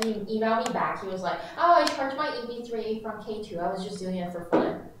 and then he emailed me back. He was like, "Oh, I charged my EB3 from K2. I was just doing it for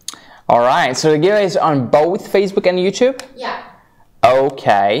fun." All right. So the giveaway is on both Facebook and YouTube. Yeah.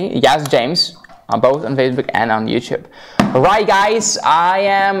 Okay. Yes, James. On both on Facebook and on YouTube. All right, guys. I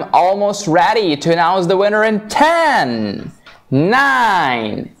am almost ready to announce the winner in 10,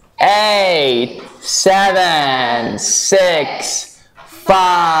 9, 8, 7, 6,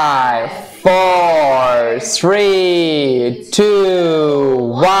 5, 4, 3, 2,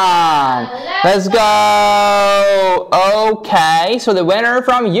 1. Let's go. Okay, so the winner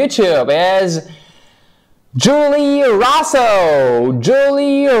from YouTube is Julie Rosso.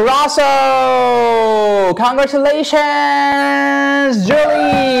 Julie Rosso. Congratulations,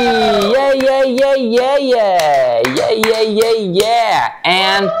 Julie. Yeah, yeah, yeah, yeah, yeah. Yeah, yeah, yeah, yeah.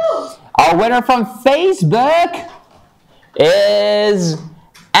 And our winner from Facebook is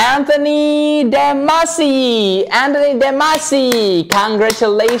Anthony Demasi. Anthony Demasi.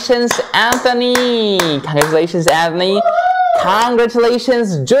 Congratulations, Anthony. Congratulations, Anthony.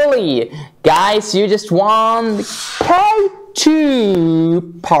 Congratulations, Julie. Guys, you just won the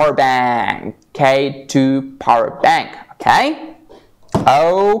K2 power bank. K2 power bank. Okay?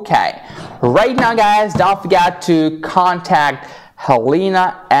 Okay. Right now, guys, don't forget to contact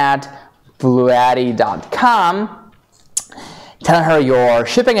Helena at BLUETTI.com. Tell her your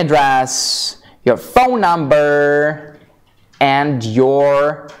shipping address, your phone number, and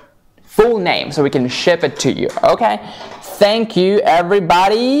your full name so we can ship it to you. Okay? Thank you,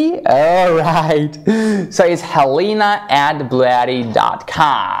 everybody. All right. So it's Helena at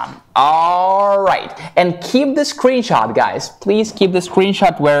BLUETTI.com. All right. And keep the screenshot, guys. Please keep the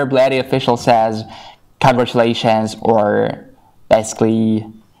screenshot where BLUETTI official says congratulations or basically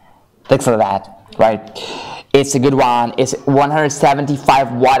things like that, right? It's a good one. It's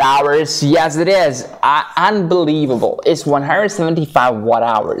 175 watt hours. Yes, it is. Unbelievable. It's 175 watt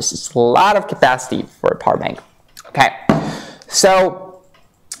hours. It's a lot of capacity for a power bank. Okay. So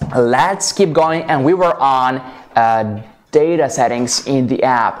let's keep going, and we were on data settings in the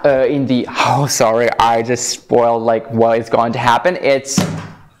app. Oh, sorry, I just spoiled like what is going to happen. It's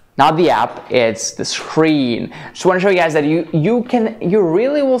not the app, it's the screen. Just want to show you guys that you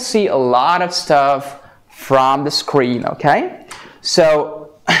really will see a lot of stuff from the screen. Okay,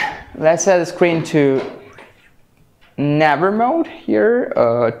 so let's set the screen to never mode here.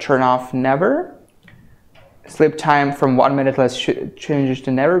 Turn off never. Sleep time from 1 minute, let's change it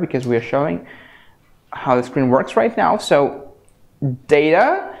to never because we are showing how the screen works right now. So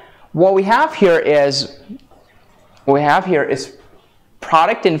data, what we have here is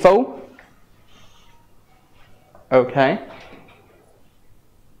product info. Okay.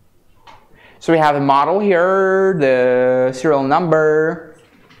 So we have the model here, the serial number,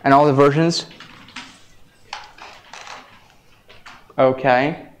 and all the versions.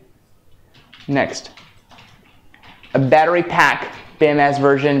 Okay. Next. A battery pack, BMS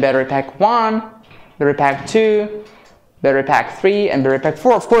version, battery pack 1, battery pack 2, battery pack 3, and battery pack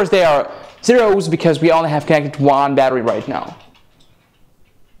 4. Of course, they are zeros because we only have connected one battery right now.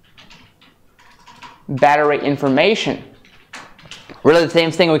 Battery information. Really the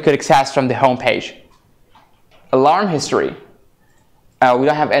same thing we could access from the home page. Alarm history. We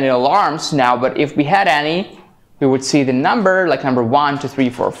don't have any alarms now, but if we had any, we would see the number, like number 1, 2, 3,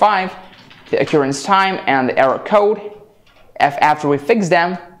 4, 5, the occurrence time, and the error code. After we fix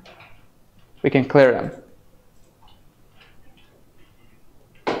them, we can clear them.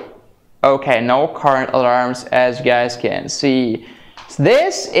 Okay, no current alarms, as you guys can see. So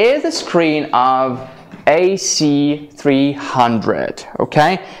this is the screen of AC300,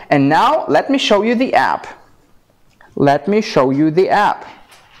 okay? And now let me show you the app. Let me show you the app.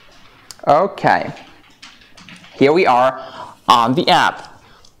 Okay. Here we are on the app.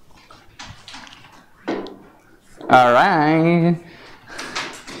 All right.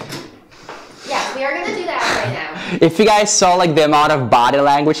 Yeah, we are gonna do that right now. If you guys saw like the amount of body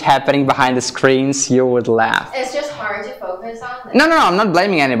language happening behind the screens, you would laugh. It's just hard to focus on this. No, I'm not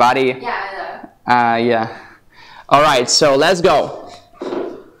blaming anybody. Yeah, I know. Yeah. All right, so let's go.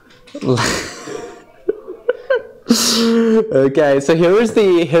 Okay, so here's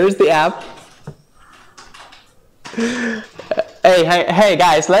the app. Hey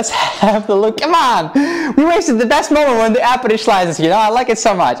guys, let's have a look. Come on, we wasted the best moment when the app initializes. You know, I like it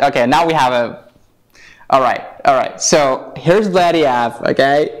so much. Okay, now we have a. All right. So here's BLUETTI app.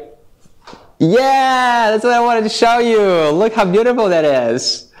 Okay. Yeah, that's what I wanted to show you. Look how beautiful that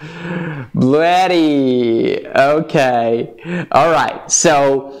is. BLUETTI. Okay. All right.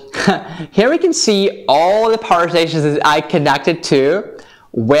 So here we can see all the power stations that I connected to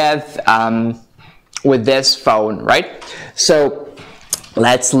with this phone, right? So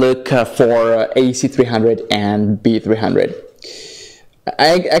let's look for AC300 and B300.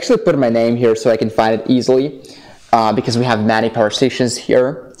 I actually put my name here so I can find it easily because we have many power stations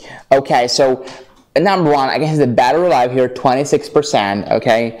here. Okay, so number one, I can see the battery life here, 26%,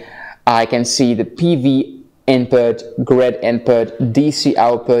 okay? I can see the PV input, grid input, DC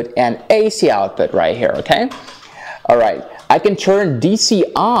output, and AC output right here, okay? All right, I can turn DC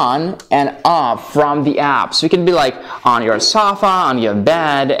on and off from the app. So you can be like on your sofa, on your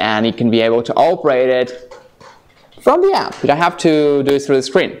bed, and you can be able to operate it from the app. You don't have to do it through the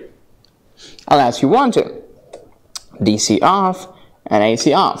screen, unless you want to. DC off and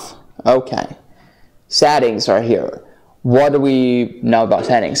AC off. Okay. Settings are here. What do we know about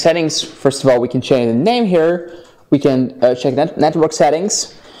settings? Settings, first of all, we can change the name here. We can check network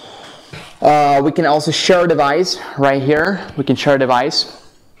settings. We can also share device right here. We can share device.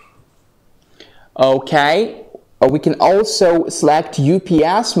 Okay. We can also select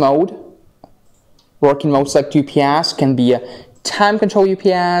UPS mode. Working mode select UPS can be a time control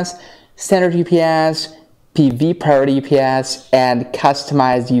UPS, standard UPS, PV priority UPS, and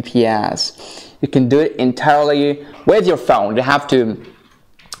customized UPS. You can do it entirely with your phone. You have to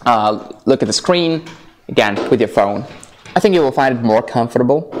look at the screen, again, with your phone. I think you will find it more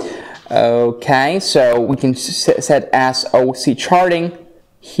comfortable. Okay, so we can set SOC charting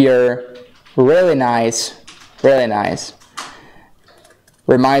here. Really nice, really nice.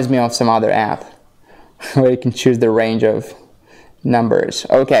 Reminds me of some other app where you can choose the range of numbers.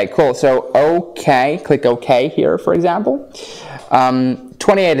 Okay, cool. So, okay, click OK here, for example.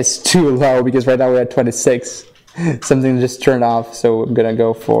 28 is too low because right now we're at 26. Something just turned off, so I'm gonna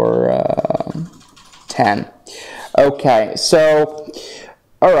go for 10. Okay, so,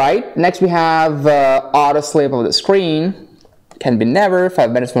 all right. Next we have auto sleep of the screen. Can be never,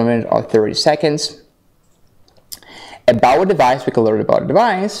 5 minutes, 1 minute, or 30 seconds. About a device, we can learn about a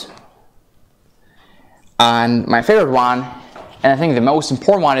device. And my favorite one, and I think the most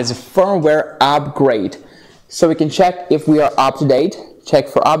important one, is a firmware upgrade. So we can check if we are up to date. Check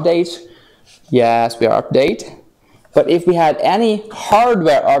for updates. Yes, we are up to date. But if we had any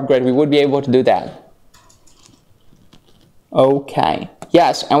hardware upgrade, we would be able to do that. Okay.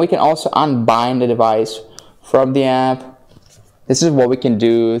 Yes, and we can also unbind the device from the app. This is what we can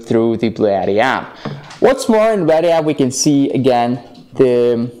do through the BLUETTI app. What's more, in BLUETTI app, we can see again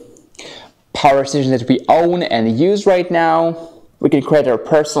the power station that we own and use right now. We can create our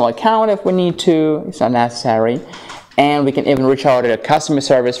personal account if we need to. It's not necessary. And we can even reach out to a customer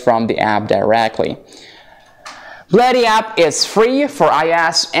service from the app directly. BLUETTI app is free for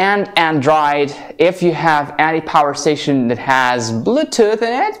iOS and Android. If you have any power station that has Bluetooth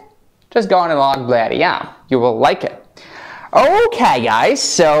in it, just go and unlock BLUETTI app. You will like it. Okay, guys,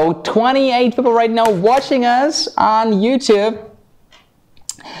 so 28 people right now watching us on YouTube.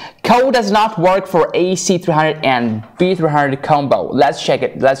 Code does not work for AC300 and B300 combo. Let's check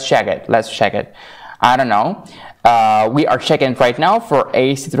it. Let's check it. Let's check it. I don't know. We are checking right now for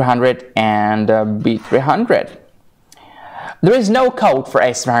AC300 and B300. There is no code for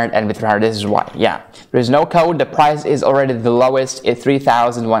AC300 and B300. This is why. Yeah, there is no code. The price is already the lowest at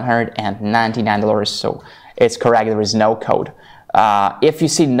 $3,199. So it's correct. There is no code. If you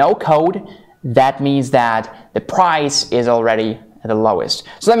see no code, that means that the price is already at the lowest.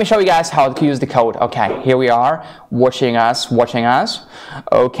 So let me show you guys how to use the code. Okay, here we are, watching us.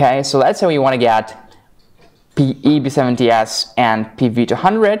 Okay, so let's say we want to get EB70S and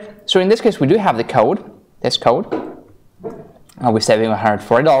PV200. So in this case, we do have the code, this code. We're saving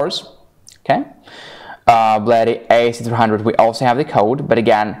 $140. Okay. BLUETTI AC300, we also have the code, but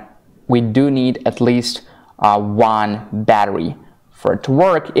again, we do need at least one battery for it to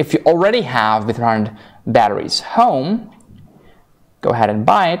work. If you already have the 300 batteries home, go ahead and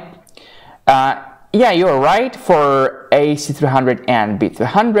buy it. Yeah, you're right for AC300 and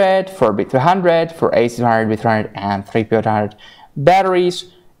B300, for B300, for AC300, B300, and 3P200 batteries.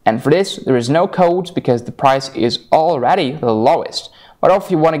 And for this, there is no codes because the price is already the lowest. But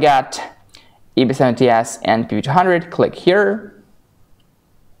if you want to get EB70S and PV200, click here.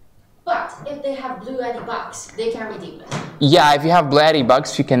 But if they have BLUETTI bucks, they can redeem it. Yeah, if you have BLUETTI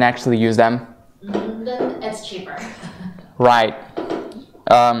bucks, you can actually use them. Then it's cheaper. Right.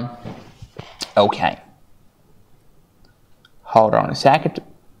 Okay. Hold on a second.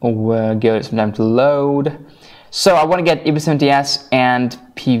 We'll give it some time to load. So I want to get EB70S and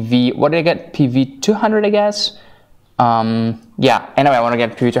PV. What did I get? PV200, I guess. Yeah, anyway, I want to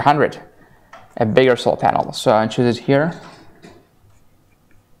get PV200, a bigger solar panel. So I choose it here.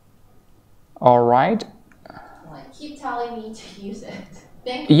 All right. Like, keep telling me to use it.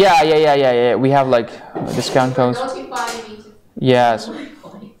 Thank you. Yeah. We have like discount codes. Notify me to Yes.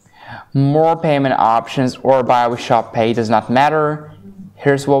 More payment options or buy with shop pay does not matter.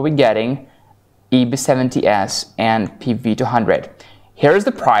 Here's what we're getting: EB70S and PV200. Here's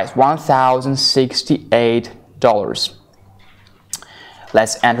the price: $1,068.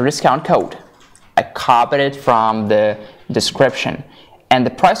 Let's enter discount code. I copied it from the description, and the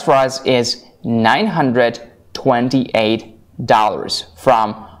price for us is $928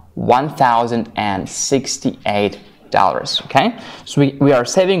 from $1,068. Okay, so we are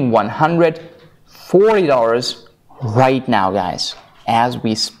saving $140 right now, guys, as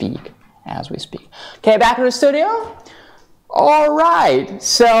we speak. Okay, back to the studio. All right,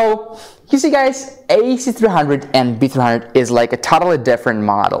 so you see, guys, AC300 and B300 is like a totally different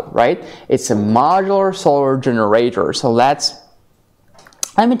model, right? It's a modular solar generator. So let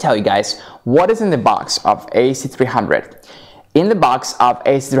me tell you guys what is in the box of AC300. In the box of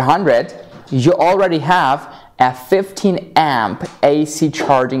AC300, you already have a 15 amp AC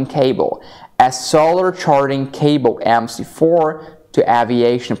charging cable, a solar charging cable MC4 to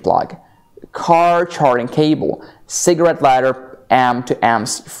aviation plug, car charging cable, cigarette lighter M to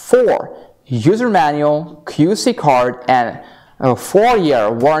MC4, user manual, QC card, and a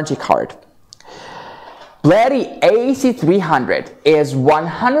 4-year warranty card. BLUETTI AC300 is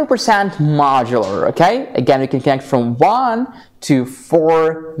 100% modular, okay? Again, you can connect from 1 to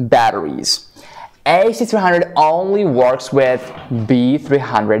 4 batteries. AC300 only works with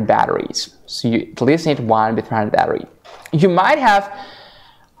B300 batteries, so you at least need one B300 battery. You might have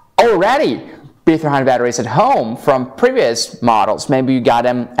already B300 batteries at home from previous models. Maybe you got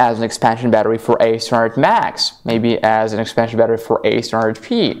them as an expansion battery for AC300 Max, maybe as an expansion battery for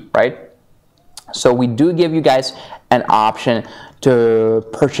AC300P, right? So we do give you guys an option to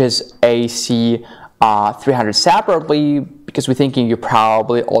purchase AC300 separately, because we're thinking you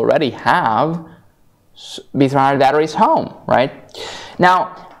probably already have B300 batteries home, right?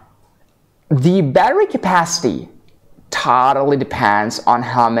 Now, the battery capacity totally depends on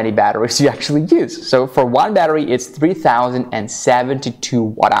how many batteries you actually use. So for one battery, it's 3,072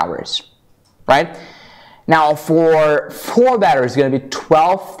 watt hours, right? Now for 4 batteries, it's going to be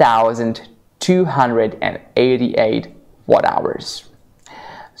 12,288 watt hours.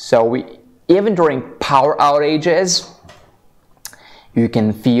 So even during power outages, you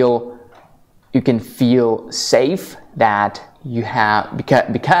can feel safe that you have,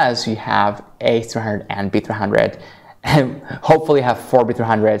 because you have A300 and B300, and hopefully have 4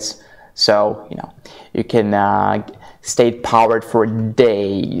 B300s, so you can stay powered for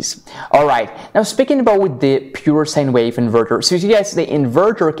days. All right, now speaking about with the pure sine wave inverter, so you guys, the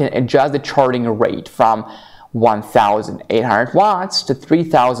inverter can adjust the charging rate from 1,800 watts to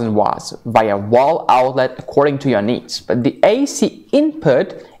 3,000 watts via wall outlet according to your needs. But the AC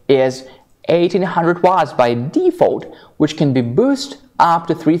input is 1,800 watts by default, which can be boosted up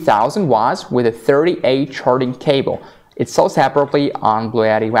to 3,000 watts with a 38 charging cable. It's sold separately on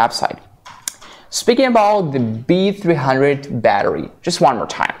BLUETTI website. Speaking about the B300 battery, just one more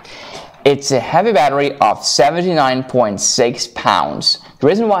time. It's a heavy battery of 79.6 pounds. The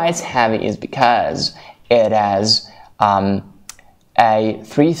reason why it's heavy is because it has a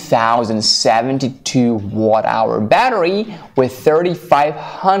 3,072 watt hour battery with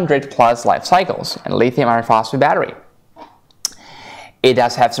 3,500 plus life cycles and lithium iron phosphate battery. It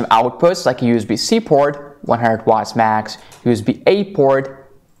does have some outputs like a USB-C port, 100 watts max, USB-A port,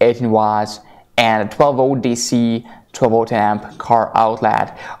 18 watts, and a 12 volt DC, 12 volt amp car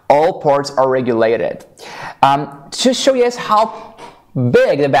outlet. All ports are regulated. To show you guys how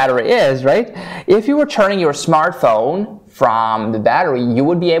big the battery is, right? If you were charging your smartphone from the battery, you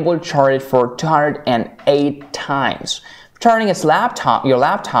would be able to charge it for 208 times. Charging your laptop, you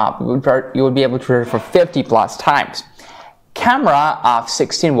would be able to charge it for 50 plus times. Camera of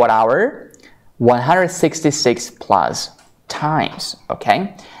 16 watt hour, 166 plus times,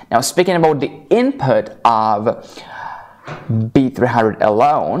 okay? Now speaking about the input of B300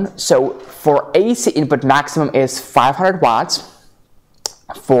 alone, so for AC input maximum is 500 watts.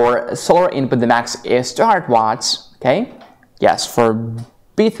 For solar input, the max is 200 watts, okay? Yes, for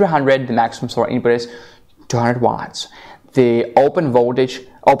B300, the maximum solar input is 200 watts. The open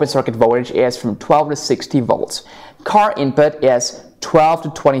circuit voltage is from 12 to 60 volts. Car input is 12 to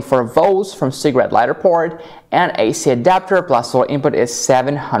 24 volts from cigarette lighter port, and AC adapter plus solar input is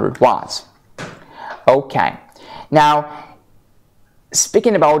 700 watts. Okay, now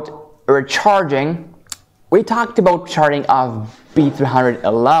speaking about recharging, we talked about charging of B300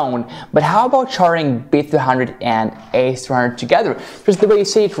 alone, but how about charging B300 and A300 together? Because the way you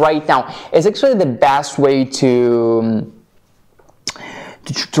see it right now is actually the best way to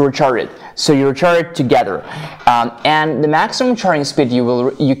recharge it. So you recharge it together, and the maximum charging speed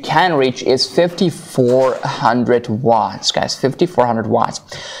you can reach is 5,400 watts, guys. 5,400 watts.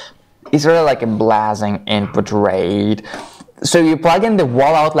 It's really like a blazing input rate. So you plug in the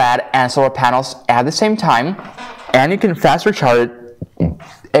wall outlet and solar panels at the same time, and you can fast recharge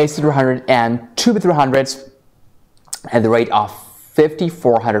AC300 and two B300s at the rate of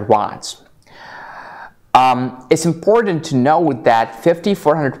 5,400 watts. It's important to note that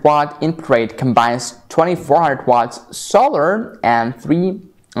 5,400 watt input rate combines 2,400 watts solar and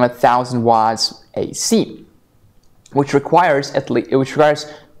 3,000 watts AC, which requires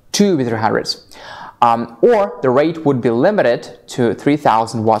two B300s. Or the rate would be limited to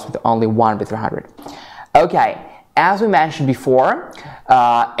 3,000 watts with only one B300. Okay, as we mentioned before,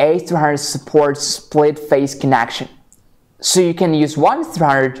 A300 supports split phase connection. So you can use one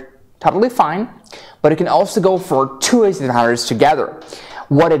B300 totally fine, but you can also go for two AC300s together.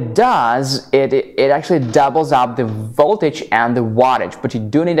 What it does, it actually doubles up the voltage and the wattage, but you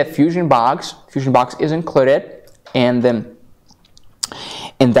do need a fusion box. Fusion box is included in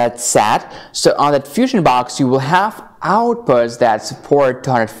that set. So on that fusion box, you will have outputs that support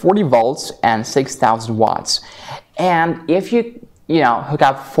 240 volts and 6,000 watts. And if you hook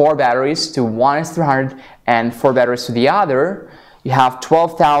up 4 batteries to one AC300 and 4 batteries to the other, you have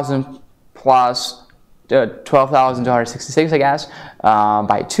 12,000 plus 12,266, I guess,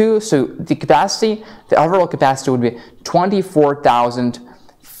 by 2. So the capacity, the overall capacity would be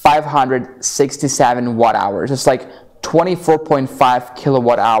 24,567 watt hours. It's like 24.5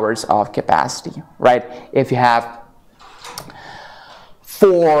 kilowatt hours of capacity, right? If you have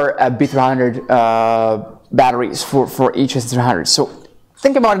 4 B300 batteries for each AC300. So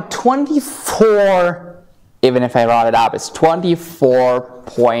think about it, 24, even if I round it up, it's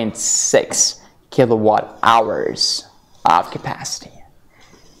 24.6 kilowatt hours of capacity,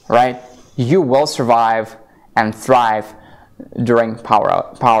 right? You will survive and thrive during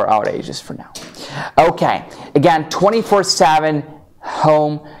power outages for now. Okay, again, 24/7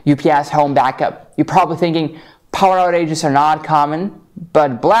 home UPS home backup. You're probably thinking power outages are not common,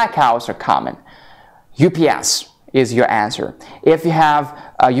 but blackouts are common. UPS is your answer. If you have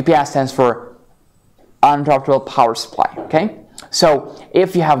UPS stands for uninterruptible power supply. Okay, so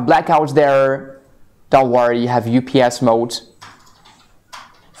if you have blackouts there, don't worry, you have UPS modes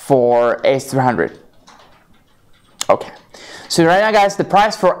for AC300. Okay. So right now, guys, the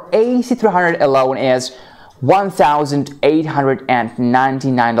price for AC300 alone is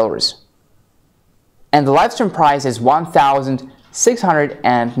 $1,899. And the live stream price is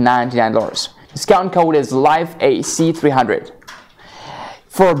 $1,699. Discount code is LIVEAC300.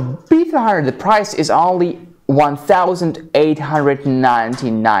 For B300, the price is only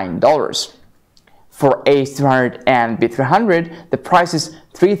 $1,899. For A300 and B300, the price is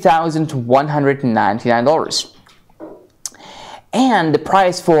 $3,199. And the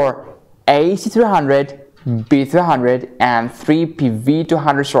price for AC300, B300, and 3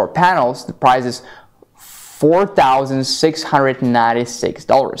 PV200 solar panels, the price is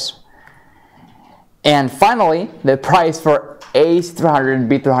 $4,696. And finally, the price for AC300,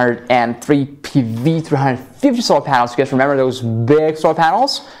 B300, and 3 PV350 solar panels, you guys remember those big solar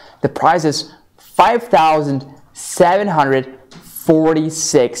panels? The price is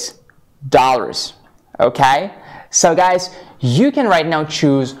 $5,746. Okay? So guys, you can right now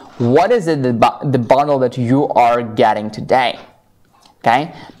choose what is the bundle that you are getting today.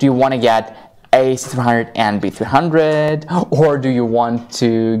 Okay? Do you want to get AC300 and B300, or do you want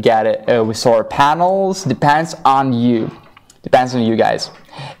to get it with solar panels? Depends on you. Depends on you guys.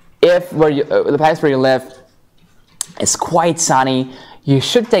 If the place where you live is quite sunny, you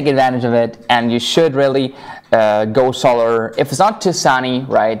should take advantage of it, and you should really go solar. If it's not too sunny,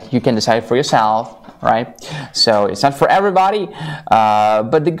 right, you can decide for yourself, right? So it's not for everybody,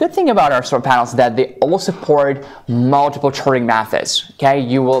 but the good thing about our solar panels is that they all support multiple charging methods. Okay,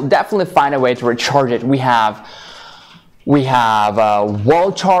 you will definitely find a way to recharge it. We have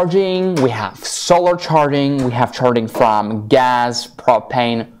wall charging, we have solar charging, we have charging from gas,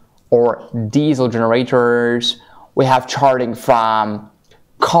 propane, or diesel generators. We have charging from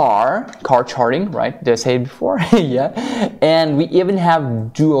car charging, right? Did I say it before? Yeah. And we even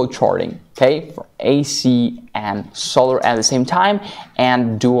have dual charging, okay, for AC and solar at the same time,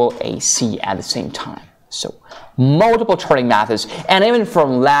 and dual AC at the same time. So multiple charging methods, and even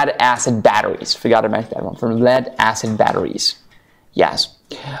from lead acid batteries. Forgot to mention that one, from lead acid batteries. Yes.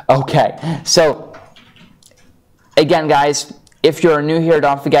 Okay. So again, guys, if you're new here,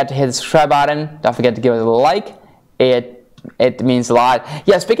 don't forget to hit the subscribe button. Don't forget to give it a like. It means a lot.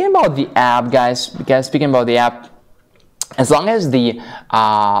 Yeah, speaking about the app, guys, speaking about the app, as long as the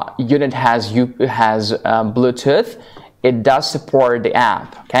unit has Bluetooth, it does support the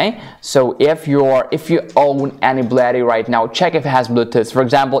app. Okay, so if you own any BLUETTI right now, check if it has Bluetooth. For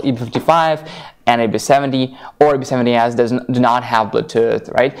example, EB55 and EB70 or EB70S do not have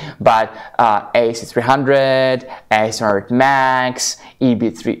Bluetooth, right? But AC300, AC300 Max,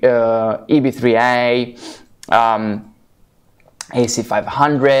 EB3A,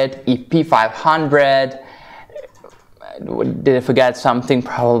 AC500, EP500. Did I forget something?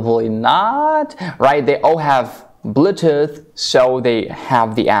 Probably not, right? They all have Bluetooth, so they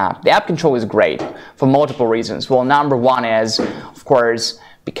have the app. The app control is great for multiple reasons. Well, number one is, of course,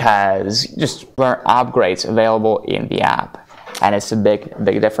 because just there are upgrades available in the app, and it's a big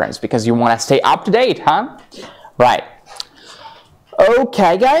difference because you want to stay up to date, huh? Right.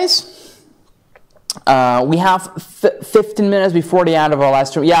 Okay, guys. We have 15 minutes before the end of our live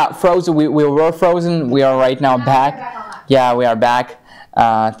stream. Yeah, frozen. We were frozen. We are right now back. Yeah, we are back.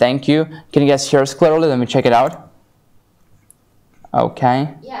 Thank you. Can you guys hear us clearly? Let me check it out. Okay.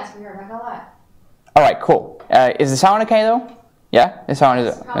 Yes, we are back a lot. All right, cool. Is the sound okay though? Yeah, the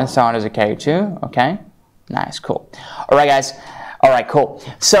sound is okay too. Okay, nice, cool. All right, guys. All right, cool.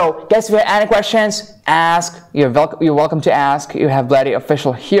 So, guys, if you have any questions, ask. You're welcome to ask. You have BLUETTI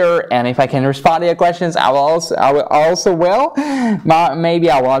official here, and if I can respond to your questions, I will.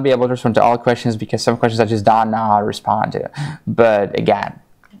 Maybe I won't be able to respond to all questions because some questions I just don't know how to respond to. But again,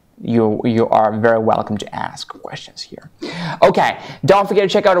 you are very welcome to ask questions here. Okay, don't forget to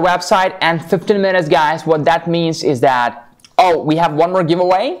check out our website. And 15 minutes, guys. What that means is that we have one more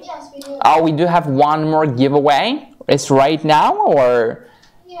giveaway. Yes, we do. We do have one more giveaway. It's right now, or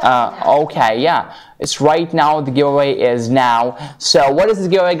okay, yeah, it's right now. The giveaway is now. So what is this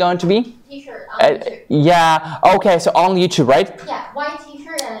giveaway going to be? T-shirt on YouTube. Yeah, okay, so on YouTube, right? Yeah, white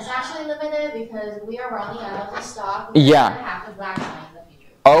T-shirt, and it's actually limited because we are running out of the stock. Yeah. We're gonna have the black one in the future.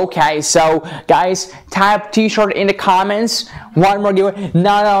 Okay, so guys, type T-shirt in the comments. One more giveaway.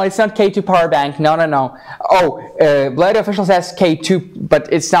 No, it's not K2 power bank. No. Oh, BLUETTI official says K2,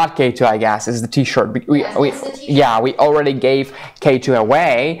 but it's not K2, I guess. It's the T-shirt. Yeah, we already gave K2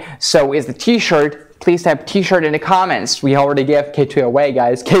 away. So it's the T-shirt. Please type T-shirt in the comments. We already gave K2 away,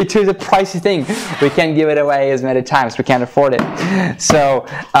 guys. K2 is a pricey thing. We can't give it away as many times. We can't afford it. So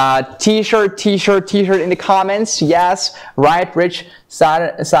T-shirt in the comments. Yes, right, Rich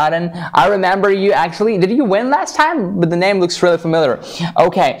Sadden. I remember you actually. Did you win last time? But the name looks really familiar.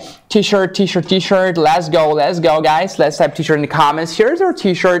 Okay, T-shirt. Let's go, guys. Let's type T-shirt in the comments. Here's our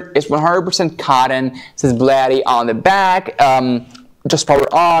T-shirt. It's 100% cotton. It says BLUETTI on the back. Just power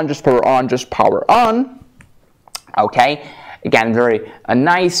on. Okay, again, very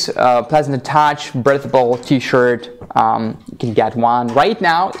nice, pleasant to touch, breathable T-shirt. You can get one right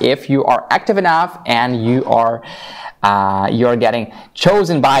now if you are active enough and you're getting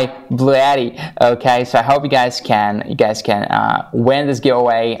chosen by BLUETTI. Okay, so I hope you guys can win this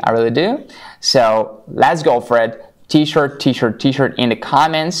giveaway. I really do. So let's go for it. T-shirt in the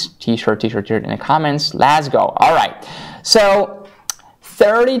comments. T-shirt in the comments. Let's go. All right. So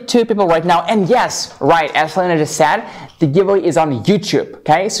 32 people right now, and yes, right, as Selena just said, the giveaway is on YouTube.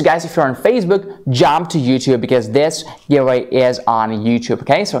 Okay, so guys, if you're on Facebook, jump to YouTube because this giveaway is on YouTube.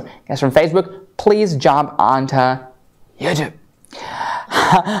 Okay, so guys from Facebook, please jump onto YouTube.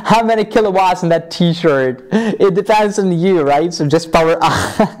 How many kilowatts in that T-shirt? It depends on you, right? So just power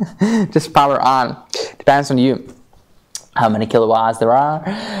on. Just power on. Depends on you. How many kilowatts there are?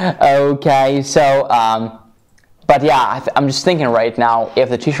 Okay, so but yeah, I'm just thinking right now, if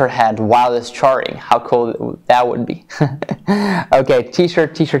the T-shirt had wireless charging, how cool that would be. Okay,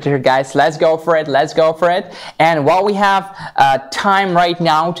 T-shirt, guys, let's go for it. And while we have time right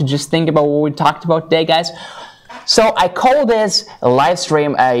now to just think about what we talked about today, guys, so I call this live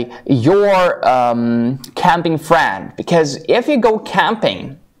stream your camping friend, because if you go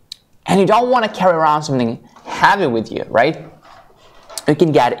camping and you don't want to carry around something heavy with you, right? You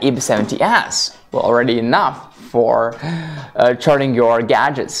can get EB70S. Well, already enough for charging your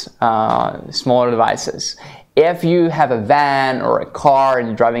gadgets, smaller devices. If you have a van or a car and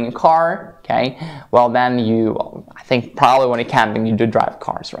you're driving a car, okay, well then I think probably when you're camping you do drive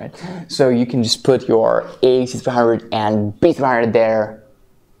cars, right? So you can just put your AC300 and B300 there,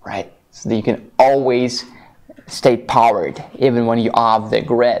 right? So that you can always stay powered even when you're off the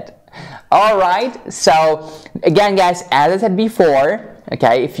grid. All right, so again, guys, as I said before,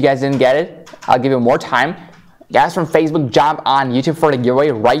 okay, if you guys didn't get it, I'll give you more time. Guys from Facebook, jump on YouTube for the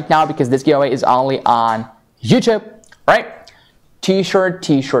giveaway right now because this giveaway is only on YouTube. All right, t-shirt,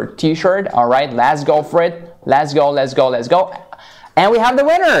 t-shirt, t-shirt. All right, let's go for it. Let's go, let's go, let's go. And we have the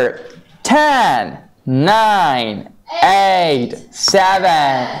winner. 10, 9, 8,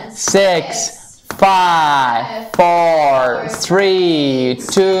 7, 6, 5, 4, 3,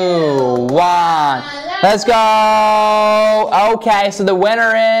 2, 1. Let's go. Okay, so the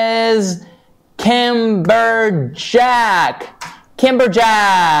winner is Kimberjack.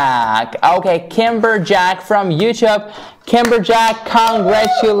 Kimberjack. Okay, Kimberjack from YouTube. Kimberjack,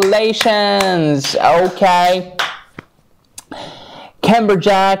 congratulations. Okay.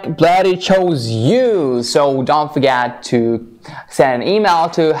 Kimberjack, BLUETTI chose you. So don't forget to send an email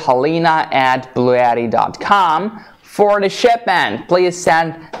to helena@bluetti.com for the shipment. Please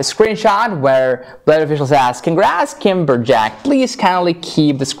send a screenshot where BLUETTI official says, congrats Kimberjack. Please kindly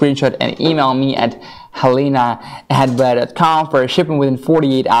keep the screenshot and email me at helena@bluetti.com for a shipment within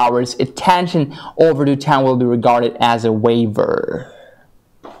 48 hours. Attention, overdue time will be regarded as a waiver.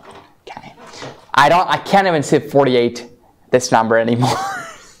 Okay. I can't even see 48 this number anymore.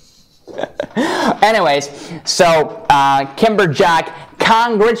 Anyways, so Kimberjack,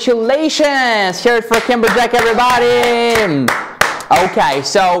 congratulations! Hear it for Kimberjack, everybody! Okay,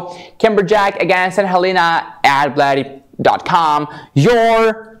 so Kimberjack, again, send helena@bluetti.com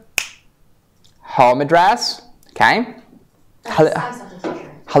your home address, okay?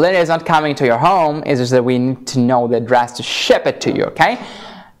 Helena is not coming to your home, it's just that we need to know the address to ship it to you, okay?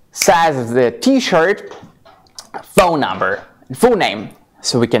 Size of the t-shirt, phone number, and full name,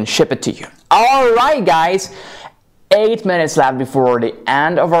 so we can ship it to you. All right, guys, 8 minutes left before the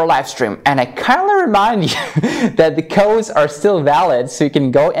end of our live stream, and I kindly remind you that the codes are still valid, so you can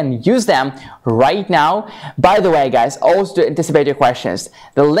go and use them right now. By the way, guys, also to anticipate your questions,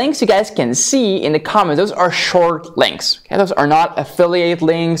 the links you guys can see in the comments, those are short links. Okay? Those are not affiliate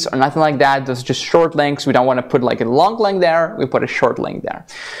links or nothing like that. Those are just short links. We don't want to put like a long link there. We put a short link there.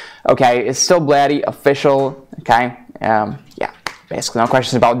 Okay, it's still BLUETTI official. Okay, yeah. Basically, no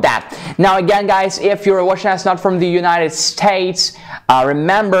questions about that. Now, again, guys, if you're watching us not from the United States,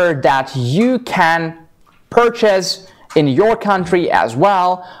 remember that you can purchase in your country as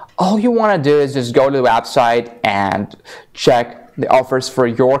well. All you want to do is just go to the website and check the offers for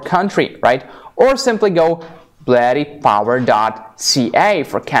your country, right? Or simply go BLUETTIpower.ca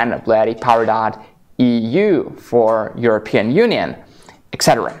for Canada, BLUETTIpower.eu for European Union,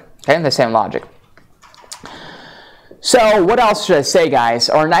 etc. Okay, the same logic. So what else should I say, guys?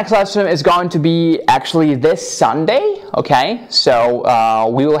 Our next live stream is going to be actually this Sunday, okay? So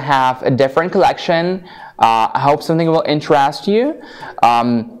we will have a different collection. I hope something will interest you.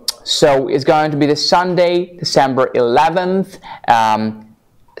 So it's going to be this Sunday, December 11th,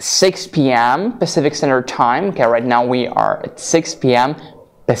 6 p.m. Pacific Standard Time. Okay, right now we are at 6 p.m.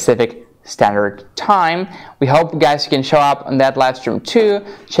 Pacific Standard Time. We hope you guys can show up on that live stream too.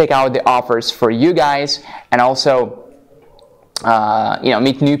 Check out the offers for you guys, and also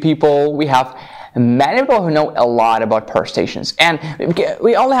meet new people. We have many people who know a lot about power stations, and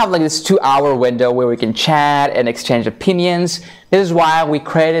we only have like this 2-hour window where we can chat and exchange opinions. This is why we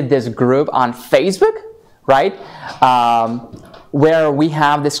created this group on Facebook, right? Where we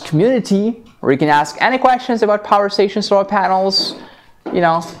have this community where you can ask any questions about power stations, solar panels,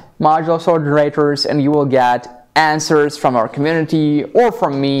 modular solar generators, and you will get answers from our community or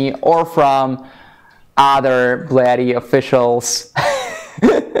from me or from other BLUETTI officials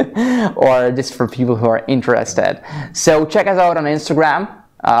or just for people who are interested. So check us out on Instagram,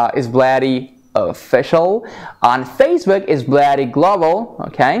 is BLUETTI official. On Facebook is BLUETTI Global,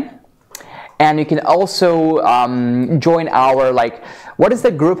 okay? And you can also join our, what is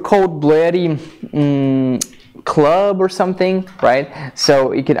the group called? BLUETTI Club or something, right?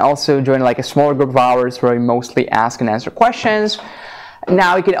 So you can also join like a smaller group of ours where we mostly ask and answer questions.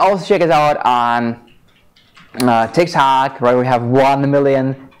 Now you can also check us out on TikTok, right? We have 1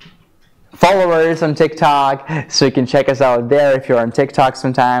 million followers on TikTok, so you can check us out there if you're on TikTok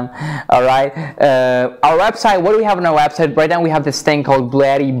sometime. All right, our website, what do we have on our website? Right now we have this thing called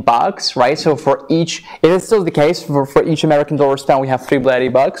BLUETTI Bucks, right? So for each, it is still the case, for each American dollar spent we have 3 BLUETTI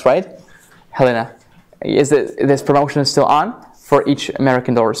Bucks, right? Helena, is this promotion still on? For each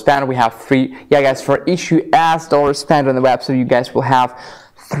American dollar spent we have 3, yeah guys, for each US dollar spent on the website you guys will have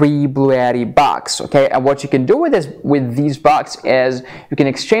 3 BLUETTI bucks, okay? And what you can do with these bucks is you can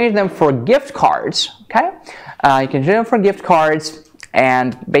exchange them for gift cards, okay? You can exchange them for gift cards,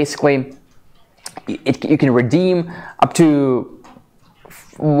 and basically you can redeem up to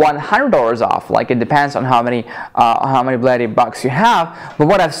 $100 off. Like, it depends on how many BLUETTI bucks you have. But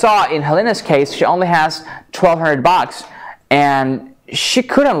what I saw in Helena's case, she only has 1,200 bucks, and she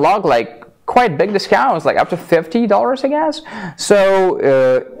could unlock like quite big discounts, like up to $50, I guess. So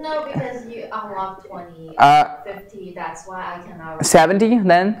no, because you unlock 20, 50. That's why I cannot. 70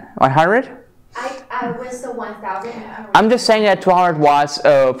 then 100. I was the 1,000. I'm just saying that 200 was.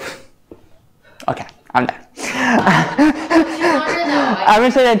 Okay, I'm done. I'm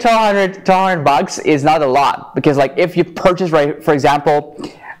just saying that 200 bucks is not a lot, because like if you purchase, right, for example,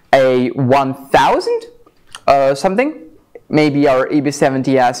 a 1,000 something, maybe our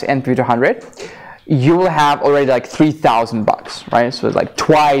EB70S and PV200, you will have already like 3,000 bucks, right? So it's like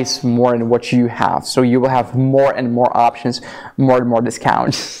twice more than what you have. So you will have more and more options, more and more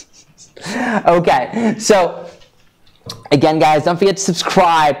discounts. Okay, so again, guys, don't forget to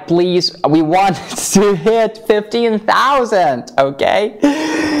subscribe, please. We want to hit 15,000, okay?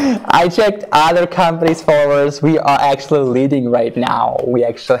 I checked other companies' followers. We are actually leading right now. We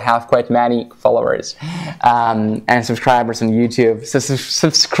actually have quite many followers and subscribers on YouTube. So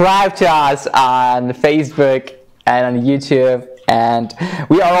subscribe to us on Facebook and on YouTube. And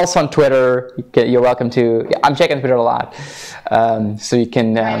we are also on Twitter. You're welcome to. I'm checking Twitter a lot. So you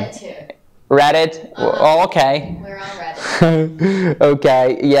can. Reddit too. Reddit? Oh, okay. We're on Reddit.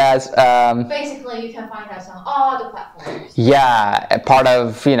 Okay, yes. Basically, you can find us on all the platforms. Yeah, a part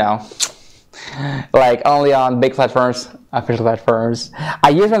of, you know, like only on big platforms, official platforms. I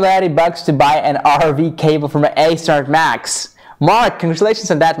used my BLUETTI bucks to buy an RV cable for my A-Start Max. Mark,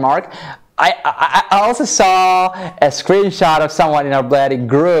 congratulations on that, Mark. I also saw a screenshot of someone in our BLUETTI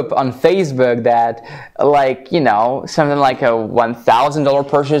group on Facebook that, like, you know, something like a $1,000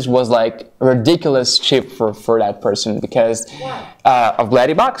 purchase was like ridiculous cheap for that person because of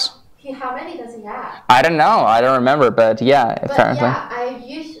BLUETTI bucks. How many does he have? I don't know. I don't remember, but yeah, apparently. Yeah, I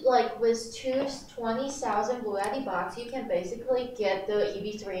used, like, with 20,000 BLUETTI bucks, you can basically get the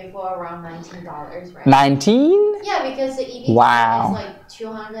EB3 for around $19, right? 19? Yeah, because the EB3 is like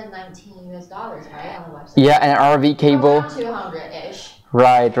 $219 US, right, on the website. Yeah, and an RV cable. 200-ish.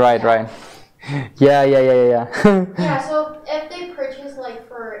 Right. Yeah. Yeah, so if they purchase like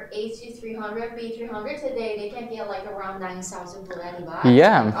for AC300, B300 today, they can get like around 9,000 BLUETTI bucks.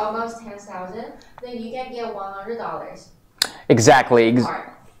 Yeah. Like almost 10,000. Then you can get $100. Exactly.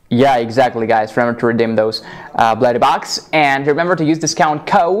 Yeah, exactly, guys. Remember to redeem those BLUETTI bucks, and remember to use discount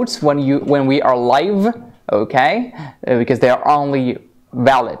codes when we are live. Okay, because they are only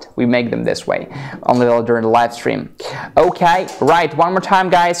valid. We make them this way, only during the live stream. Okay, right, one more time,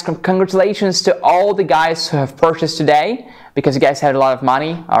 guys. Congratulations to all the guys who have purchased today, because you guys had a lot of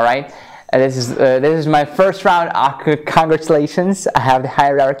money. All right, this is my first round of congratulations. I have the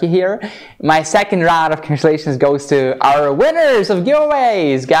hierarchy here. My second round of congratulations goes to our winners of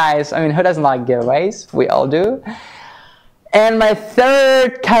giveaways, guys. I mean, who doesn't like giveaways? We all do. And my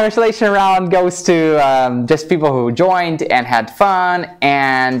third congratulation round goes to just people who joined and had fun.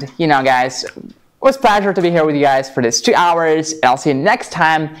 And, you know, guys, it was a pleasure to be here with you guys for this 2 hours. And I'll see you next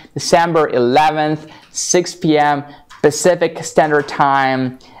time, December 11th, 6 p.m. Pacific Standard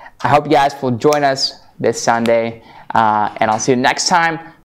Time. I hope you guys will join us this Sunday. And I'll see you next time.